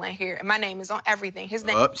every bill in here, and my name is on everything. His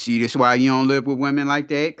name. See, that's why you don't live with women like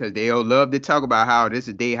that, because they'll love to talk about how this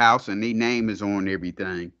is their house and their name is on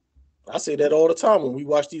everything. I say that all the time when we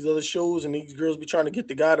watch these other shows and these girls be trying to get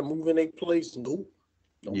the guy to move in their place. And don't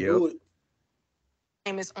do it.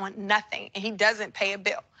 Name is on nothing, and he doesn't pay a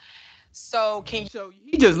bill. So can you? So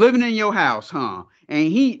he just living in your house, huh?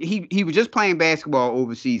 And he was just playing basketball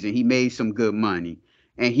overseas and he made some good money.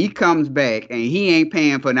 And he comes back and he ain't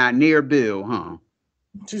paying for not near a bill, huh?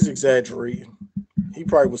 She's exaggerating. He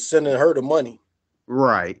probably was sending her the money.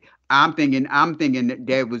 Right. I'm thinking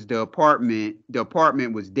that was the apartment. The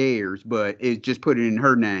apartment was theirs, but it just put it in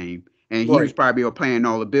her name. And he was probably paying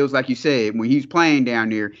all the bills. Like you said, when he's playing down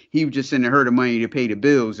there, he was just sending her the money to pay the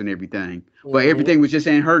bills and everything. But everything was just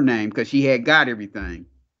in her name because she had got everything.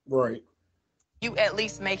 Right. You at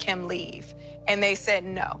least make him leave. And they said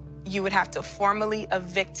no. You would have to formally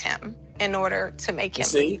evict him in order to make him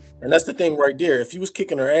leave. And that's the thing right there. If he was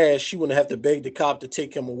kicking her ass, she wouldn't have to beg the cop to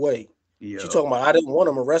take him away. She's talking about, I didn't want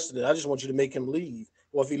him arrested. I just want you to make him leave.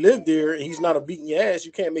 Well, if he lived there and he's not a beating your ass,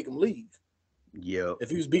 you can't make him leave. Yeah. If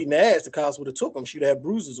he was beating the ass, the cops would have took him. She'd have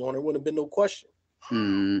bruises on her. Wouldn't have been no question.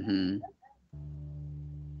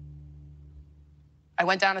 I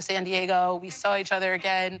went down to San Diego. We saw each other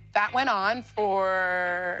again. That went on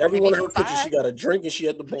for everyone in her picture. She got a drink and she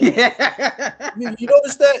had the ball. You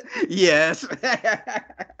noticed that? Yes.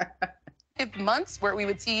 Months where we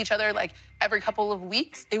would see each other like every couple of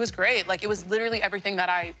weeks. It was great. Like it was literally everything that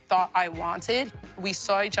I thought I wanted. We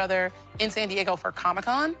saw each other in San Diego for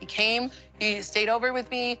Comic-Con. He came, he stayed over with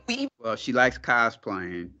me. Well, she likes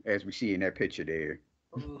cosplaying, as we see in that picture there.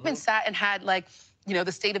 Even sat and had like, you know,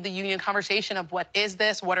 the State of the Union conversation of what is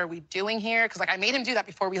this? What are we doing here? Because like I made him do that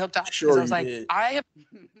before we hooked up. Sure, I was like, did. I have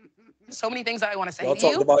so many things that I want to say Y'all to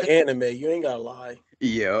you. talked about anime. You ain't gotta lie.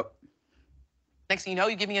 Yep. Next thing you know,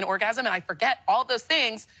 you give me an orgasm and I forget all those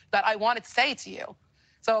things that I wanted to say to you.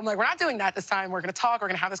 So I'm like, we're not doing that this time. We're going to talk. We're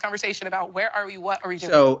going to have this conversation about where are we, what are we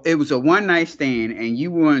doing? So it was a one night stand and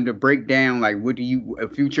you wanted to break down like what do you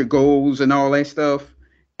future goals and all that stuff.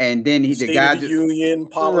 And then the guy just union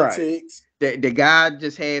politics. Right. The guy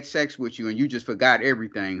just had sex with you and you just forgot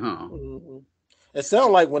everything, huh? It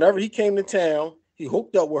sounded like whenever he came to town, he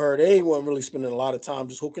hooked up with her. They wasn't really spending a lot of time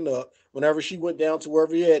just hooking up. Whenever she went down to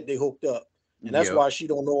wherever he at, they hooked up. And that's why she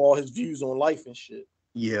don't know all his views on life and shit.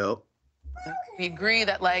 Yep. We agree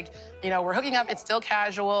that, like, you know, we're hooking up. It's still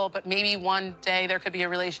casual, but maybe one day there could be a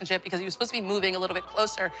relationship because he was supposed to be moving a little bit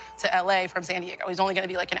closer to LA from San Diego. He's only going to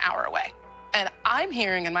be like an hour away. And I'm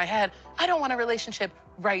hearing in my head, I don't want a relationship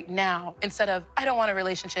right now instead of I don't want a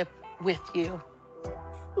relationship with you.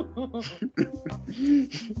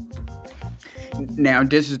 Now,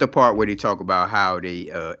 this is the part where they talk about how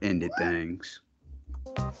they ended things.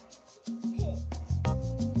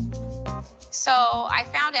 So I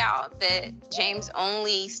found out that James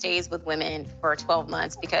only stays with women for 12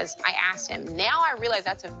 months because I asked him. Now I realize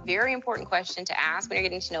that's a very important question to ask when you're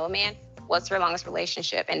getting to know a man. What's their longest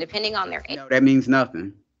relationship? And depending on their age. No, that means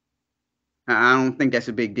nothing. I don't think that's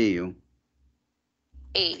a big deal.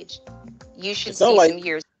 Age. You should see some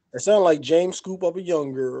years. It sounds like James scoop up a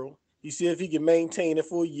young girl. He see if he can maintain it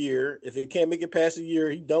for a year. If it can't make it past a year,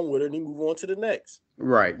 he done with her and he move on to the next.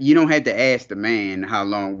 Right. You don't have to ask the man how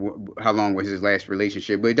long was his last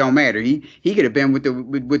relationship, but it don't matter. He could have been with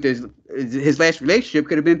his last relationship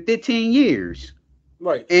could have been 15 years.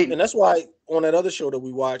 Right. And that's why on that other show that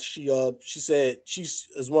we watched, she said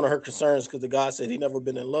is one of her concerns because the guy said he never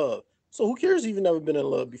been in love. So who cares if he never been in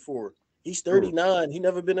love before? He's 39. He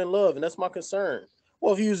never been in love, and that's my concern.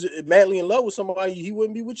 Well, if he was madly in love with somebody, he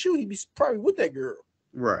wouldn't be with you. He'd be probably with that girl.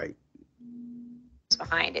 Right.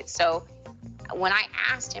 Behind it. So when I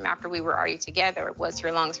asked him after we were already together, what's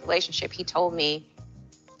your longest relationship? He told me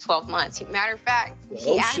 12 months. Matter of fact,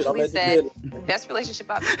 he actually said the best relationship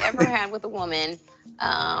I've ever had with a woman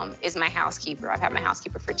is my housekeeper. I've had my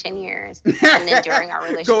housekeeper for 10 years. And then during our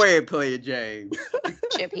relationship, go ahead, play it, James.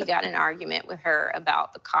 He got in an argument with her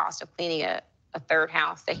about the cost of cleaning a third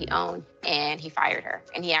house that he owned, and he fired her.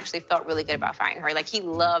 And he actually felt really good about firing her. Like, he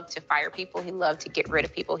loved to fire people. He loved to get rid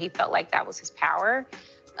of people. He felt like that was his power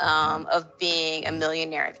of being a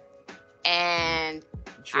millionaire. And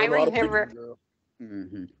I remember...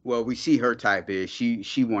 Mm-hmm. Well, we see her type is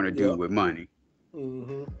she want to do with money.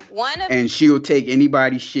 Mm-hmm. And she'll take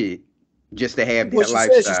anybody's shit just to have that lifestyle.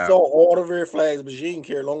 She said she saw all the red flags, but she didn't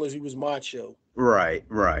care as long as he was macho. Right,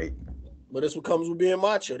 right. But that's what comes with being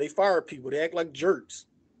macho. They fire people. They act like jerks.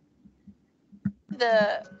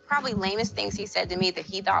 The probably lamest things he said to me that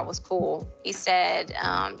he thought was cool. He said,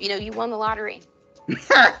 you know, you won the lottery.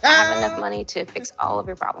 I have enough money to fix all of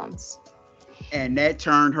your problems. And that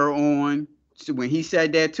turned her on. So when he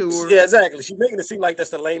said that to her. Yeah, exactly. She's making it seem like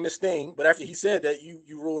that's the lamest thing. But after he said that, you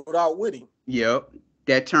rolled out with him. Yep.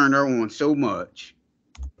 That turned her on so much.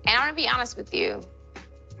 And I'm going to be honest with you.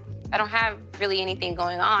 I don't have really anything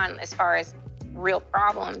going on as far as real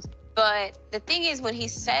problems. But the thing is, when he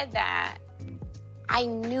said that, I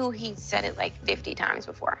knew he'd said it like 50 times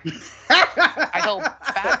before. I hope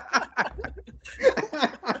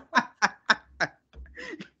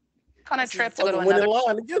on a trip to go to another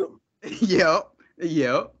line to get him.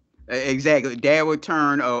 Yep. Exactly. Dad would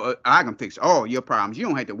turn, I can fix all your problems. You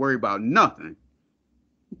don't have to worry about nothing.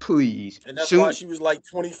 Please. And that's why she was like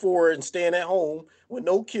 24 and staying at home with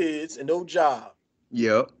no kids and no job.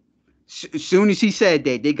 Yep. As soon as he said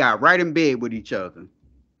that, they got right in bed with each other.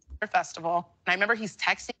 Festival. And I remember he's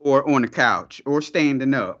texting. Or on the couch, or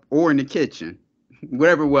standing up, or in the kitchen.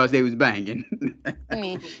 Whatever it was they was banging.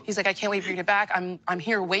 Me. He's like, I can't wait for you to get back. I'm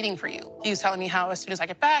here waiting for you. He was telling me how as soon as I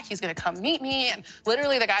get back, he's gonna come meet me. And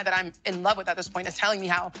literally the guy that I'm in love with at this point is telling me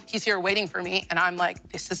how he's here waiting for me. And I'm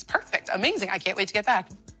like, this is perfect, amazing. I can't wait to get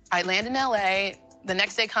back. I land in LA. The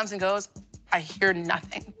next day comes and goes. I hear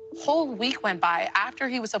nothing. Whole week went by after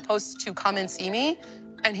he was supposed to come and see me,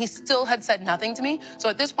 and he still had said nothing to me. So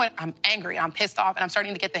at this point, I'm angry, I'm pissed off, and I'm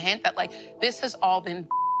starting to get the hint that like, this has all been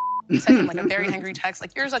sent him like a very angry text,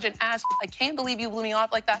 like, you're such an ass. I can't believe you blew me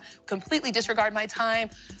off like that. Completely disregard my time,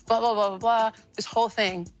 blah, blah, blah, blah, blah. This whole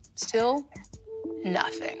thing, still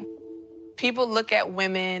nothing. People look at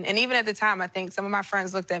women, and even at the time, I think some of my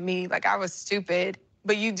friends looked at me like I was stupid,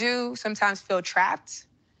 but you do sometimes feel trapped.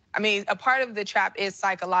 I mean, a part of the trap is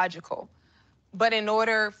psychological, but in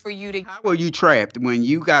order for you to... How were you trapped when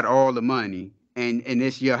you got all the money and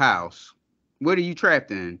it's your house? What are you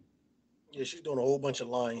trapped in? Yeah, she's doing a whole bunch of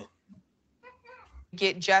lying.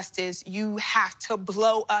 Get justice, you have to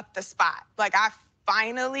blow up the spot. Like, I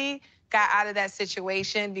finally got out of that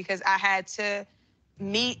situation because I had to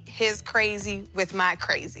meet his crazy with my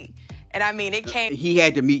crazy. And I mean, it came... He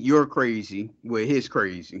had to meet your crazy with his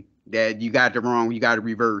crazy. That you got the wrong, you got to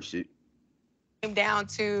reverse it. Came down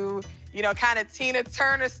to, you know, kind of Tina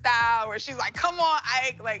Turner style, where she's like, come on,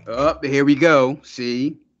 Ike, like... Here we go,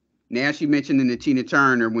 see? Now she mentioning the Tina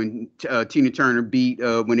Turner when Tina Turner beat,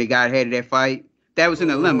 when they had that fight. That was in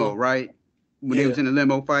the limo, right? When they was in the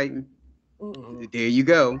limo fighting? There you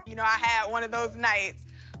go. You know, I had one of those nights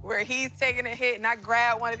where he's taking a hit and I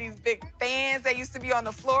grabbed one of these big fans that used to be on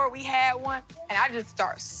the floor. We had one, and I just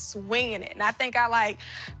start swinging it. And I think I like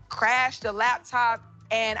crashed the laptop,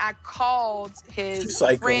 and I called his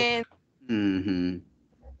friend and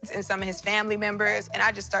some of his family members, and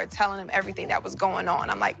I just started telling them everything that was going on.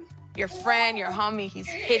 I'm like, your friend, your homie, he's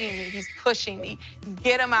hitting me, he's pushing me.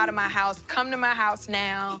 Get him out of my house, come to my house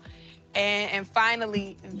now. And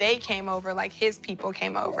finally, they came over, like his people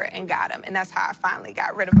came over and got him. And that's how I finally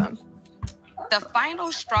got rid of him. The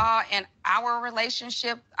final straw in our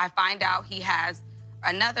relationship, I find out he has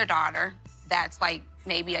another daughter that's like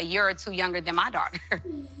maybe a year or two younger than my daughter.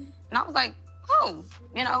 And I was like, who?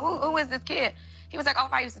 You know, who is this kid? He was like, oh,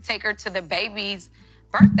 I used to take her to the baby's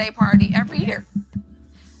birthday party every year.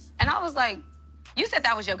 And I was like, you said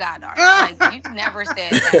that was your goddaughter. Like, you never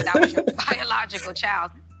said that was your biological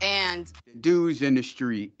child. And dude's in the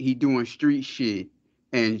street, he doing street shit,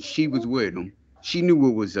 and she was with him. She knew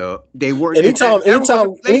what was up. They were anytime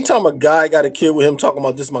a guy got a kid with him talking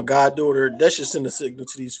about this my goddaughter, that's just sending a signal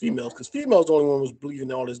to these females, because females the only one was believing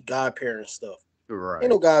in all this godparent stuff. Right.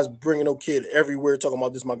 Ain't no guys bringing no kid everywhere talking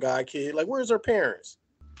about this my god kid. Like, where's her parents?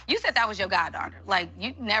 You said that was your goddaughter. Like,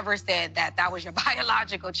 you never said that was your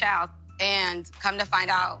biological child. And come to find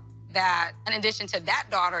out that in addition to that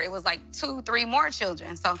daughter, it was like 2, 3 more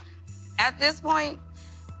children. So at this point,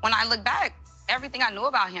 when I look back, everything I knew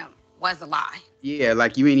about him was a lie. Yeah,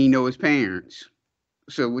 like you ain't even know his parents.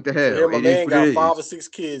 So what the So here hell? my It is man what got it 5 or is. 6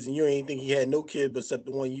 kids, and you ain't think he had no kid but except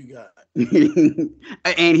the one you got.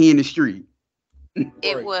 And he in the street.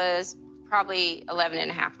 It Right. was probably 11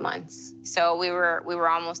 and a half months. So we were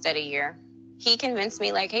almost at a year. He convinced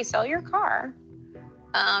me like, hey, sell your car.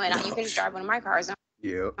 And you can just drive one of my cars. And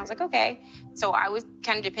Yeah. I was like, okay. So I was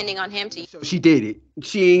kind of depending on him to. So she did it.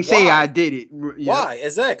 She ain't say I did it. Yeah. Why?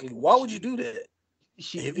 Exactly. Why would you do that?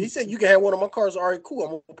 If he said you can have one of my cars, all right, cool. I'm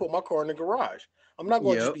gonna put my car in the garage. I'm not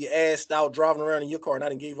gonna just be assed out driving around in your car and I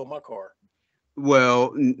didn't give up my car.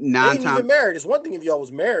 Well, They ain't even married. It's one thing if y'all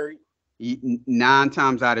was married. 9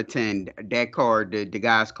 times out of 10, that car, the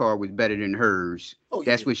guy's car was better than hers.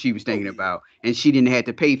 That's what she was thinking about. And she didn't have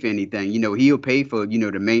to pay for anything. You know, he'll pay for, you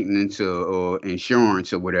know, the maintenance or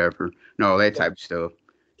insurance or whatever and all that type of stuff.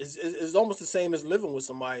 It's almost the same as living with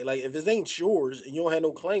somebody. Like if it ain't yours and you don't have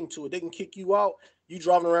no claim to it, they can kick you out. You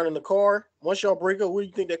driving around in the car. Once y'all break up, where do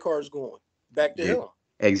you think that car is going? Back to him.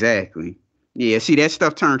 Exactly. Yeah, see, that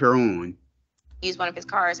stuff turned her on. Use one of his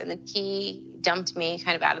cars, and then he dumped me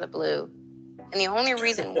kind of out of the blue. And the only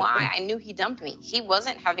reason why I knew he dumped me, he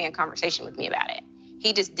wasn't having a conversation with me about it.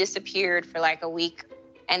 He just disappeared for like a week.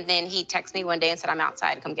 And then he texted me one day and said, I'm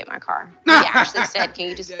outside, come get my car. He actually said, can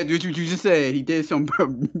you just... That's what you just said. He did some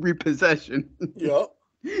repossession. Yep.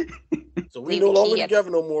 So we no longer together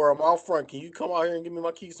no more. I'm out front. Can you come out here and give me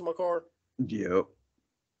my keys to my car? Yep.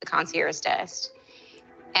 The concierge desk.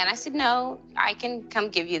 And I said, no, I can come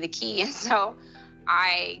give you the key. And so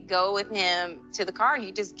I go with him to the car.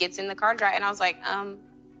 He just gets in the car drive. And I was like,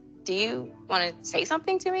 do you want to say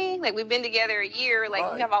something to me? Like, we've been together a year.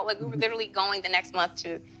 Like, we were literally going the next month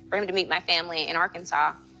for him to meet my family in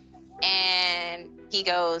Arkansas. And he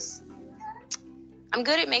goes, I'm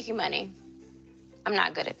good at making money. I'm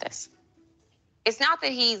not good at this. It's not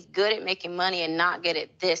that he's good at making money and not good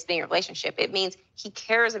at this being a relationship. It means he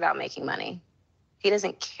cares about making money. He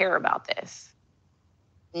doesn't care about this.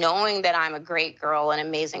 Knowing that I'm a great girl, an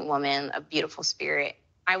amazing woman, a beautiful spirit,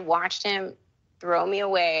 I watched him throw me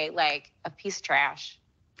away like a piece of trash.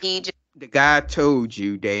 The guy told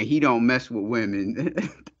you that he don't mess with women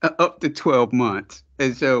up to 12 months.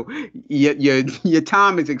 And so your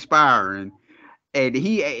time is expiring. And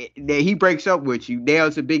he breaks up with you. That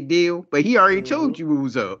was a big deal. But he already told you what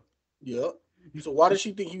was up. Yep. So why did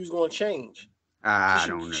she think he was going to change? I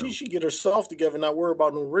don't know. She should get herself together and not worry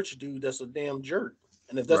about no rich dude that's a damn jerk.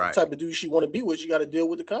 And if that's the type of dude she want to be with, she got to deal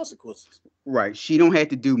with the consequences. Right. She don't have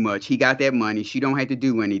to do much. He got that money. She don't have to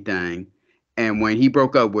do anything. And when he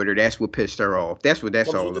broke up with her, that's what pissed her off. That's what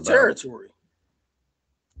that's all about. Territory.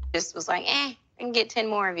 Just was like, I can get 10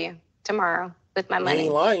 more of you tomorrow with my money. He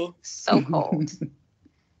ain't lying. So cold.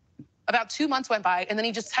 About 2 months went by, and then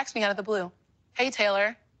he just texted me out of the blue. Hey,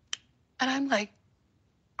 Taylor. And I'm like,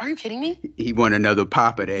 are you kidding me? He want another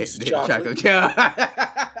pop of that chocolate.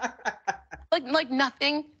 like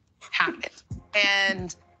nothing happened.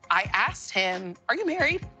 And I asked him, are you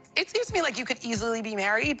married? It seems to me like you could easily be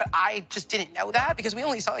married, but I just didn't know that because we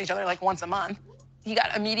only saw each other like once a month. He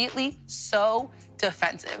got immediately so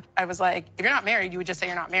defensive. I was like, if you're not married, you would just say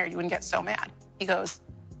you're not married. You wouldn't get so mad. He goes,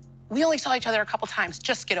 we only saw each other a couple times.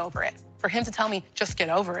 Just get over it. For him to tell me, just get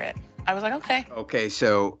over it. I was like, okay. Okay,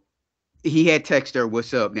 so he had texted her,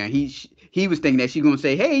 what's up? Now, he was thinking that she's going to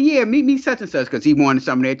say, hey, yeah, meet me such and such, because he wanted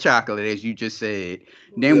some of that chocolate, as you just said.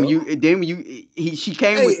 Then she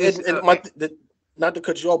came with this. Not to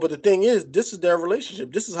cut you off, but the thing is, this is their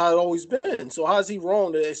relationship. This is how it always been. So how is he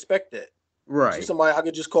wrong to expect that? Right. She's somebody I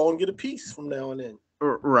could just call and get a piece from now and then.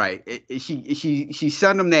 Right. She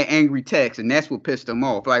sent him that angry text, and that's what pissed him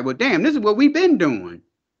off. Like, well, damn, this is what we've been doing.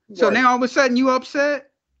 So now all of a sudden you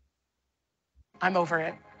upset? I'm over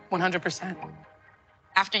it, 100%.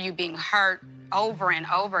 After you being hurt over and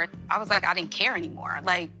over, I was like, I didn't care anymore.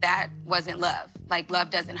 Like, that wasn't love. Like, love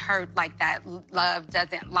doesn't hurt like that. Love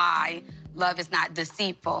doesn't lie. Love is not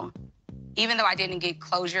deceitful. Even though I didn't get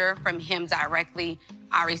closure from him directly,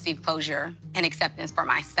 I received closure and acceptance for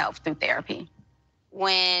myself through therapy.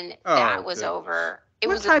 When that was over,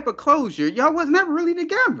 what type of closure? Y'all was never really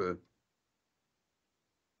together.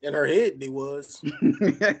 In her head, they was.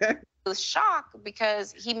 It was shock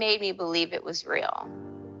because he made me believe it was real.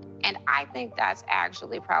 And I think that's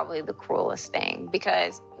actually probably the cruelest thing,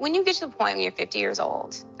 because when you get to the point when you're 50 years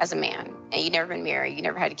old as a man and you've never been married, you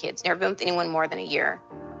never had kids, never been with anyone more than a year,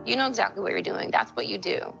 you know exactly what you're doing. That's what you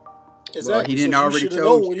do. Exactly. Well, he didn't so already know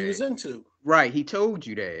told what you he was into. Right. He told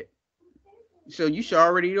you that. So you should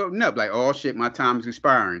already know, like, oh shit, my time is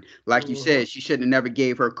expiring. Like you Mhm. said, she should have never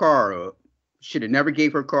gave her car up. Should have never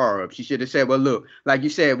gave her car up. She should have said, well, look, like you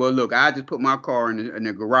said, well, look, I just put my car in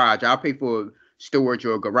the garage. I'll pay for storage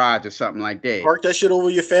or a garage or something like that. Park that shit over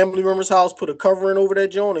your family member's house, put a covering over that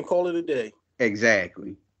joint, and call it a day.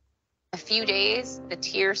 Exactly. A few days, the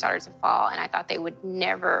tears started to fall, and I thought they would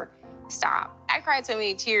never stop. I cried so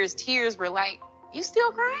many tears. Tears were like, you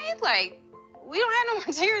still crying? Like, we don't have no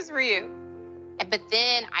more tears for you. But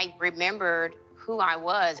then I remembered who I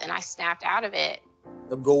was, and I snapped out of it.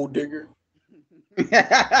 A gold digger.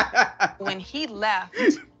 When he left,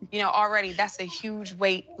 already that's a huge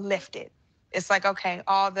weight lifted. It's like, okay,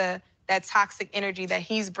 all that toxic energy that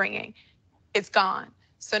he's bringing, it's gone.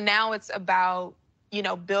 So now it's about,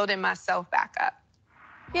 building myself back up.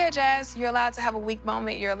 Yeah, Jazz, you're allowed to have a weak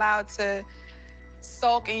moment. You're allowed to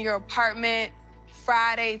sulk in your apartment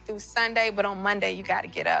Friday through Sunday, but on Monday, you got to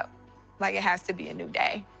get up. Like, it has to be a new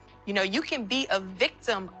day. You can be a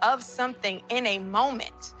victim of something in a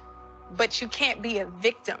moment, but you can't be a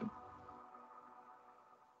victim.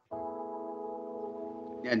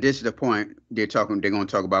 And this is the point they're going to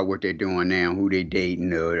talk about what they're doing now, who they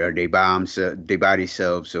dating, or they by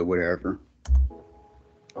themselves or whatever.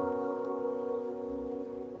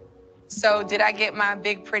 So did I get my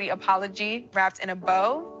big, pretty apology wrapped in a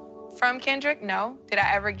bow from Kendrick? No. Did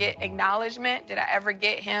I ever get acknowledgement? Did I ever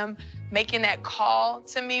get him making that call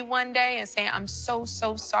to me one day and saying, I'm so,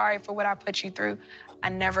 so sorry for what I put you through? I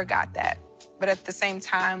never got that. But at the same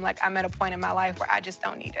time, like, I'm at a point in my life where I just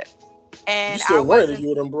don't need it. And you still wanted it, you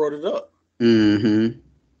would have brought it up. Mm-hmm.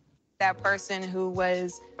 That person who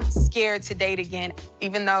was scared to date again,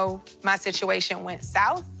 even though my situation went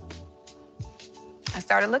south, I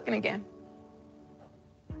started looking again.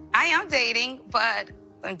 I am dating, but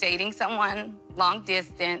I'm dating someone long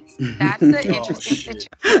distance. That's an interesting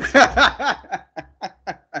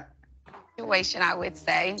situation, I would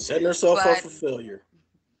say. Setting herself up for failure.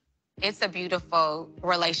 It's a beautiful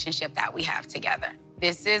relationship that we have together.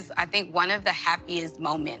 This is, I think, one of the happiest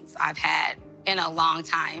moments I've had in a long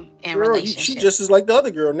time in relationship. She just is like the other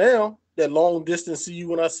girl now. That long distance see you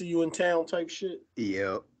when I see you in town type shit.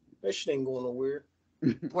 Yep. That shit ain't going nowhere.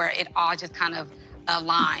 Where it all just kind of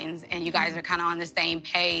aligns and you guys are kind of on the same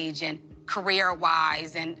page, and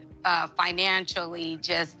career-wise and financially,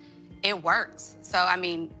 just it works. So, I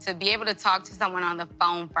mean, to be able to talk to someone on the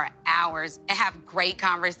phone for hours and have great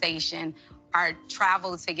conversation, or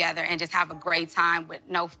travel together and just have a great time with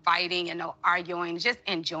no fighting and no arguing, just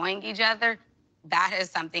enjoying each other, that is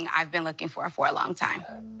something I've been looking for a long time.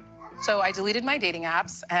 So I deleted my dating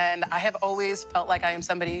apps, and I have always felt like I am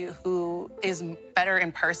somebody who is better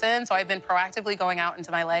in person. So I've been proactively going out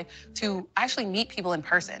into my life to actually meet people in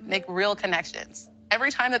person, make real connections. Every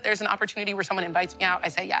time that there's an opportunity where someone invites me out, I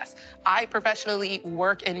say yes. I professionally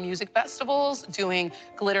work in music festivals doing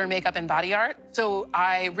glitter, makeup, and body art. So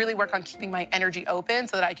I really work on keeping my energy open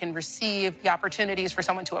so that I can receive the opportunities for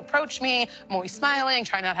someone to approach me. I'm always smiling,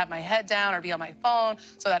 trying not to have my head down or be on my phone,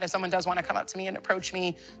 so that if someone does want to come up to me and approach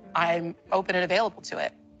me, I'm open and available to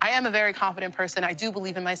it. I am a very confident person. I do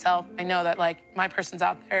believe in myself. I know that, like, my person's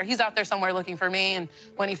out there. He's out there somewhere looking for me, and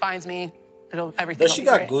when he finds me, everything. Does she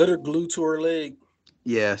got glitter glued to her leg?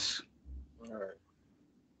 Yes. All right.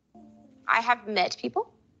 I have met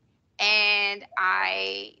people, and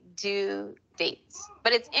I do dates.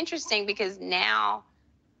 But it's interesting because now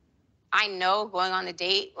I know going on a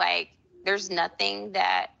date, like, there's nothing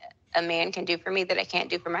that a man can do for me that I can't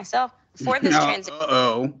do for myself. For this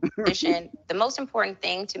transition, the most important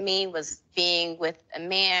thing to me was being with a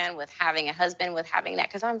man, with having a husband, with having that,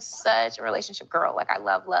 because I'm such a relationship girl. Like, I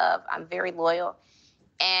love love. I'm very loyal.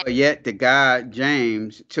 But yet the guy,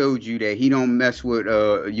 James, told you that he don't mess with,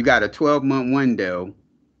 you got a 12-month window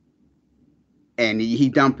and he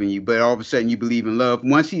dumping you, but all of a sudden you believe in love.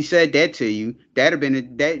 Once he said that to you, that'd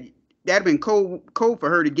have been cold for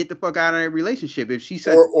her to get the fuck out of that relationship. If she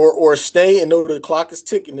said or stay and know the clock is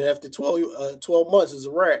ticking after 12 months is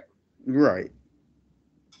a wrap. Right.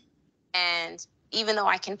 And even though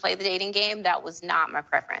I can play the dating game, that was not my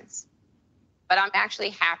preference. But I'm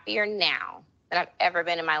actually happier now than I've ever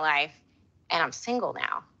been in my life, and I'm single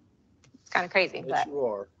now. It's kind of crazy, Yes, but you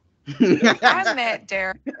are. I met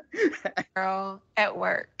Daryl at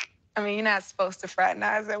work. I mean, you're not supposed to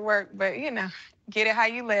fraternize at work, but get it how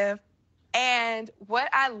you live. And what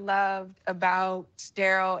I loved about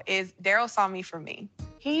Daryl is Daryl saw me for me.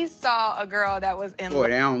 He saw a girl that was in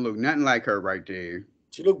Boy, that don't look nothing like her right there.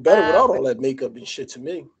 She looked better without all that makeup and shit to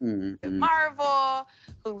me. Marvel,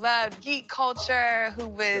 who loved geek culture, who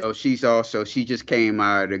was. So she just came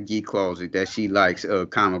out of the geek closet that she likes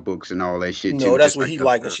comic books and all that shit No, too. that's what he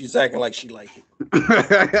like, and she's acting like she like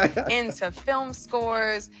it. Into film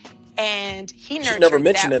scores, and he nurtured she never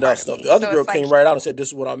mentioned that that stuff. me. The other So girl it's came like right out and said, "This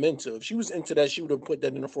is what I'm into." If she was into that, she would have put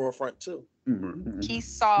that in the forefront too. he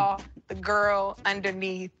saw the girl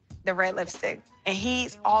underneath the red lipstick, and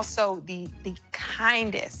he's also the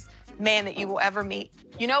kindest man that you will ever meet.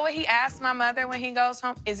 You know what he asked my mother when he goes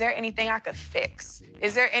home? Is there anything I could fix?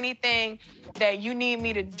 Is there anything that you need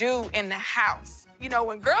me to do in the house? You know,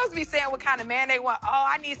 when girls be saying what kind of man they want, oh,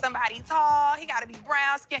 I need somebody tall, he gotta be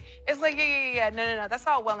brown skin. It's like, yeah. No. That's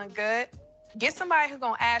all well and good. Get somebody who's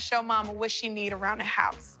gonna ask your mama what she need around the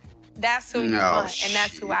house. That's who you want, and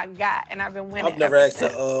that's who I got, and I've been winning. I've never asked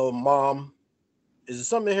her, Mom, is there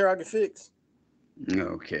something in here I can fix?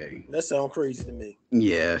 Okay. That sounds crazy to me.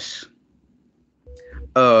 Yes.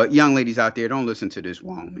 Young ladies out there, don't listen to this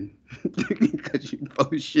woman because you full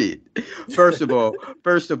of shit. First of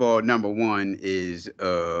all, number one is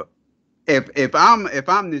if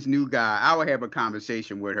I'm this new guy, I would have a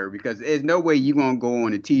conversation with her because there's no way you gonna go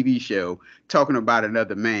on a TV show talking about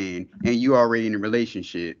another man and you already in a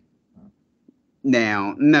relationship.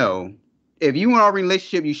 Now, no. If you are in a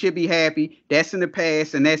relationship, you should be happy. That's in the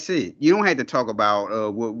past, and that's it. You don't have to talk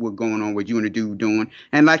about what going on with you and the dude doing.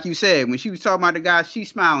 And like you said, when she was talking about the guy, she's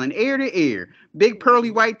smiling ear to ear. Big pearly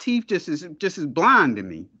white teeth, just as blind to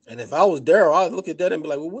me. And if I was Daryl, I'd look at that and be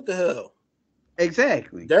like, well, what the hell?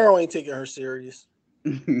 Exactly. Daryl ain't taking her serious.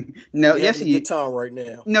 No, yes he is. Time right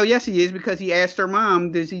now. No, yes he is, because he asked her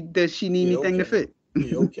mom, does she need anything to fit?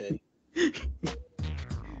 Yeah, okay.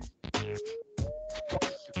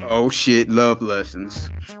 Oh shit, love lessons.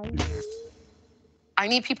 I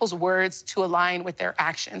need people's words to align with their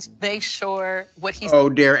actions. Make sure what he's. Oh,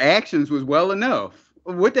 their actions was well enough.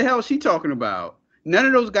 What the hell is she talking about? None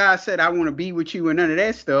of those guys said, I want to be with you and none of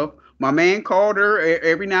that stuff. My man called her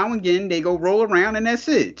every now and again. They go roll around and that's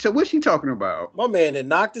it. So what's she talking about? My man had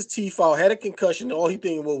knocked his teeth out, had a concussion. All he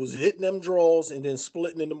thinking was hitting them draws and then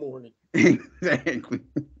splitting in the morning. Exactly.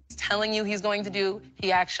 Telling you he's going to do,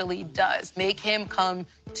 he actually does. Make him come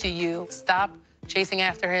to you. Stop chasing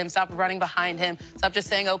after him. Stop running behind him. Stop just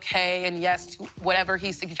saying okay and yes to whatever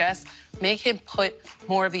he suggests. Make him put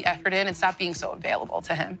more of the effort in and stop being so available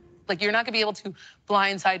to him. Like, you're not gonna be able to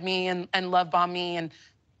blindside me and love bomb me and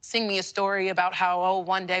sing me a story about how, oh,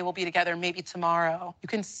 one day we'll be together, maybe tomorrow. You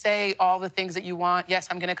can say all the things that you want. Yes,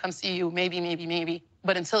 I'm gonna come see you, maybe.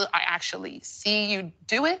 But until I actually see you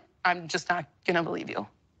do it, I'm just not gonna believe you.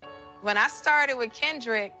 When I started with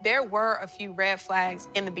Kendrick, there were a few red flags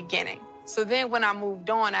in the beginning. So then when I moved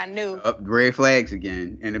on, I knew. Red flags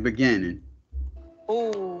again in the beginning.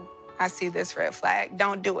 Ooh, I see this red flag.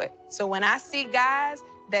 Don't do it. So when I see guys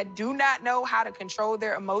that do not know how to control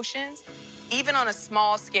their emotions, even on a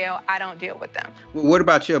small scale, I don't deal with them. Well, what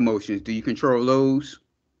about your emotions? Do you control those?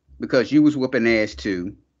 Because you was whooping ass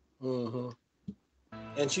too. Mm-hmm.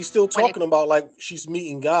 And she's still talking about like she's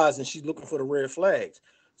meeting guys and she's looking for the red flags.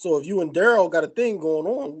 So if you and Daryl got a thing going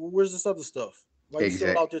on, where's this other stuff? Why you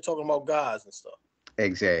still out there talking about guys and stuff?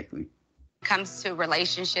 Exactly. Comes to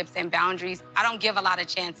relationships and boundaries, I don't give a lot of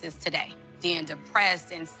chances today. Being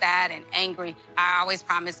depressed and sad and angry, I always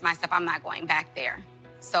promise myself I'm not going back there.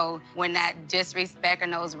 So when that disrespect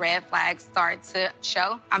and those red flags start to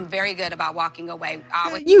show, I'm very good about walking away.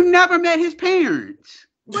 You never met his parents.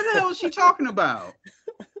 What the hell is she talking about?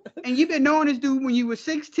 And you've been knowing this dude when you were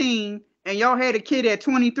 16 and y'all had a kid at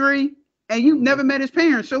 23 and you've never met his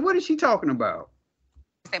parents. So what is she talking about?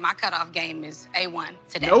 Say my cutoff game is A1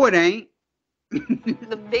 today. No, it ain't.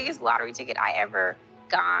 The biggest lottery ticket I ever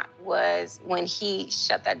got was when he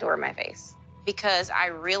shut that door in my face, because I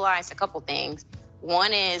realized a couple things.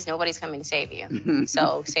 One is nobody's coming to save you.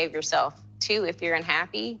 So save yourself. Two, if you're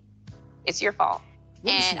unhappy, it's your fault.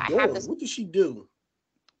 What does she do?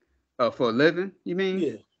 For a living, you mean?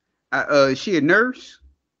 Yeah. Is she a nurse?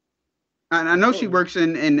 I know she works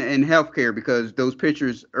in healthcare because those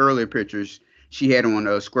earlier pictures, she had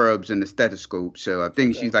on scrubs and the stethoscope. So I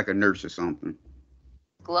think she's like a nurse or something.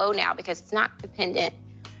 Glow now because it's not dependent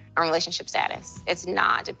on relationship status. It's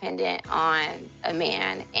not dependent on a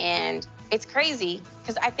man. And it's crazy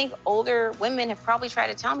because I think older women have probably tried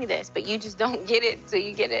to tell me this, but you just don't get it till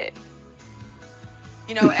you get it.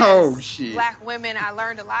 You know, as Black women, I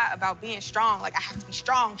learned a lot about being strong. Like, I have to be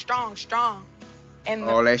strong. And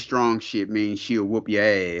all that strong shit means she'll whoop your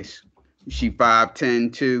ass. She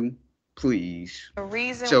 5'10" too. Please. The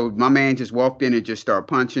reason. So my man just walked in and just started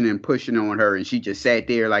punching and pushing on her, and she just sat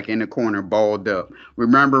there like in the corner, balled up.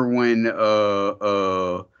 Remember when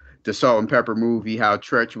the Salt and Pepper movie, how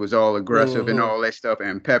Tretch was all aggressive and all that stuff,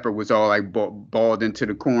 and Pepper was all like balled into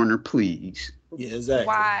the corner? Please. Yeah, exactly.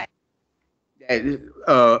 Why?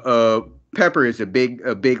 Pepper is a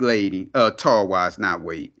big lady, tall wise, not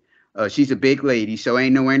weight. She's a big lady, so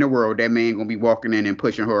ain't no way in the world that man gonna be walking in and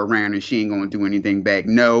pushing her around and she ain't gonna do anything back.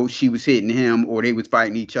 No, she was hitting him or they was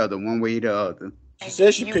fighting each other one way or the other. She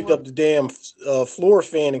said she picked up the damn floor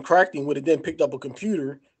fan and cracked him with it, then picked up a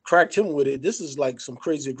computer, cracked him with it. This is like some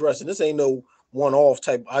crazy aggression. This ain't no one-off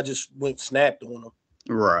type. I just went snapped on him.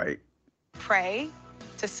 Right. Prey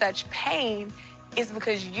to such pain is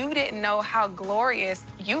because you didn't know how glorious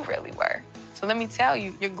you really were. So let me tell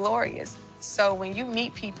you, you're glorious. So when you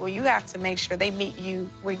meet people, you have to make sure they meet you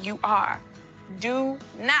where you are. Do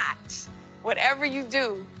not, whatever you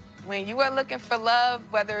do, when you are looking for love,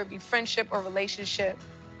 whether it be friendship or relationship,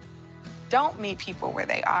 don't meet people where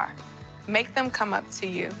they are. Make them come up to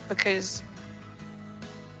you because,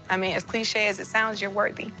 I mean, as cliche as it sounds, you're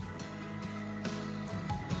worthy.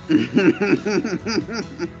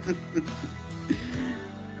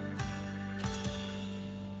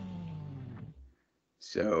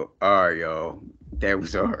 So, all right, y'all. That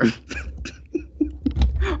was our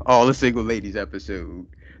all the single ladies episode.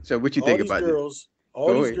 So, what you think about this?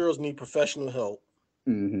 All these girls need professional help.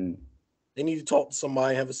 Mm-hmm. They need to talk to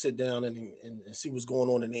somebody, have a sit down, and see what's going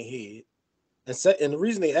on in their head. And the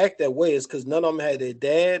reason they act that way is because none of them had their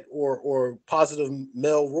dad or positive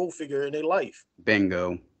male role figure in their life.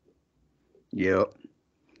 Bingo. Yep.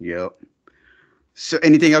 So,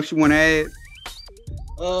 anything else you want to add?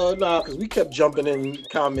 Nah, because we kept jumping in and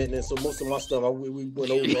commenting, and so most of my stuff we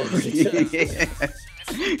went over.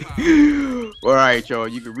 All right, y'all.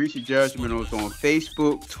 You can reach the Judgmentals on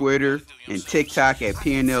Facebook, Twitter, and TikTok at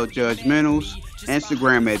pnljudgementals,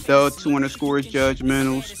 Instagram at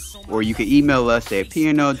the_judgementals, or you can email us at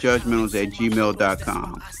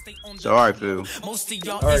pnljudgementals@gmail.com. So, all right, Phil. Most of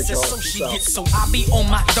y'all is associates, so I be on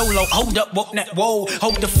my dolo. Hold up, woke that, whoa,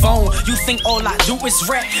 hold the phone. You think all I do is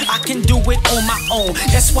rap? I can do it on my own.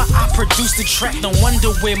 That's why I produce the track. Don't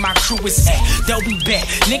wonder where my crew is at. They'll be back.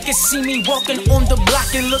 Niggas see me walking on the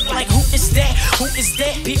block and look like, who is that? Who is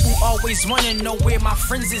that? People always wanna know where my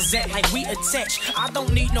friends is at. Like we attached. I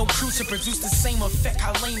don't need no crew to produce the same effect.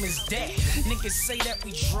 How lame is that? Niggas say that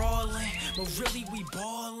we drawlin', but really we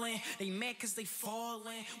ballin'. They mad cause they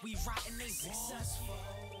fallin'. We rotten, they successful.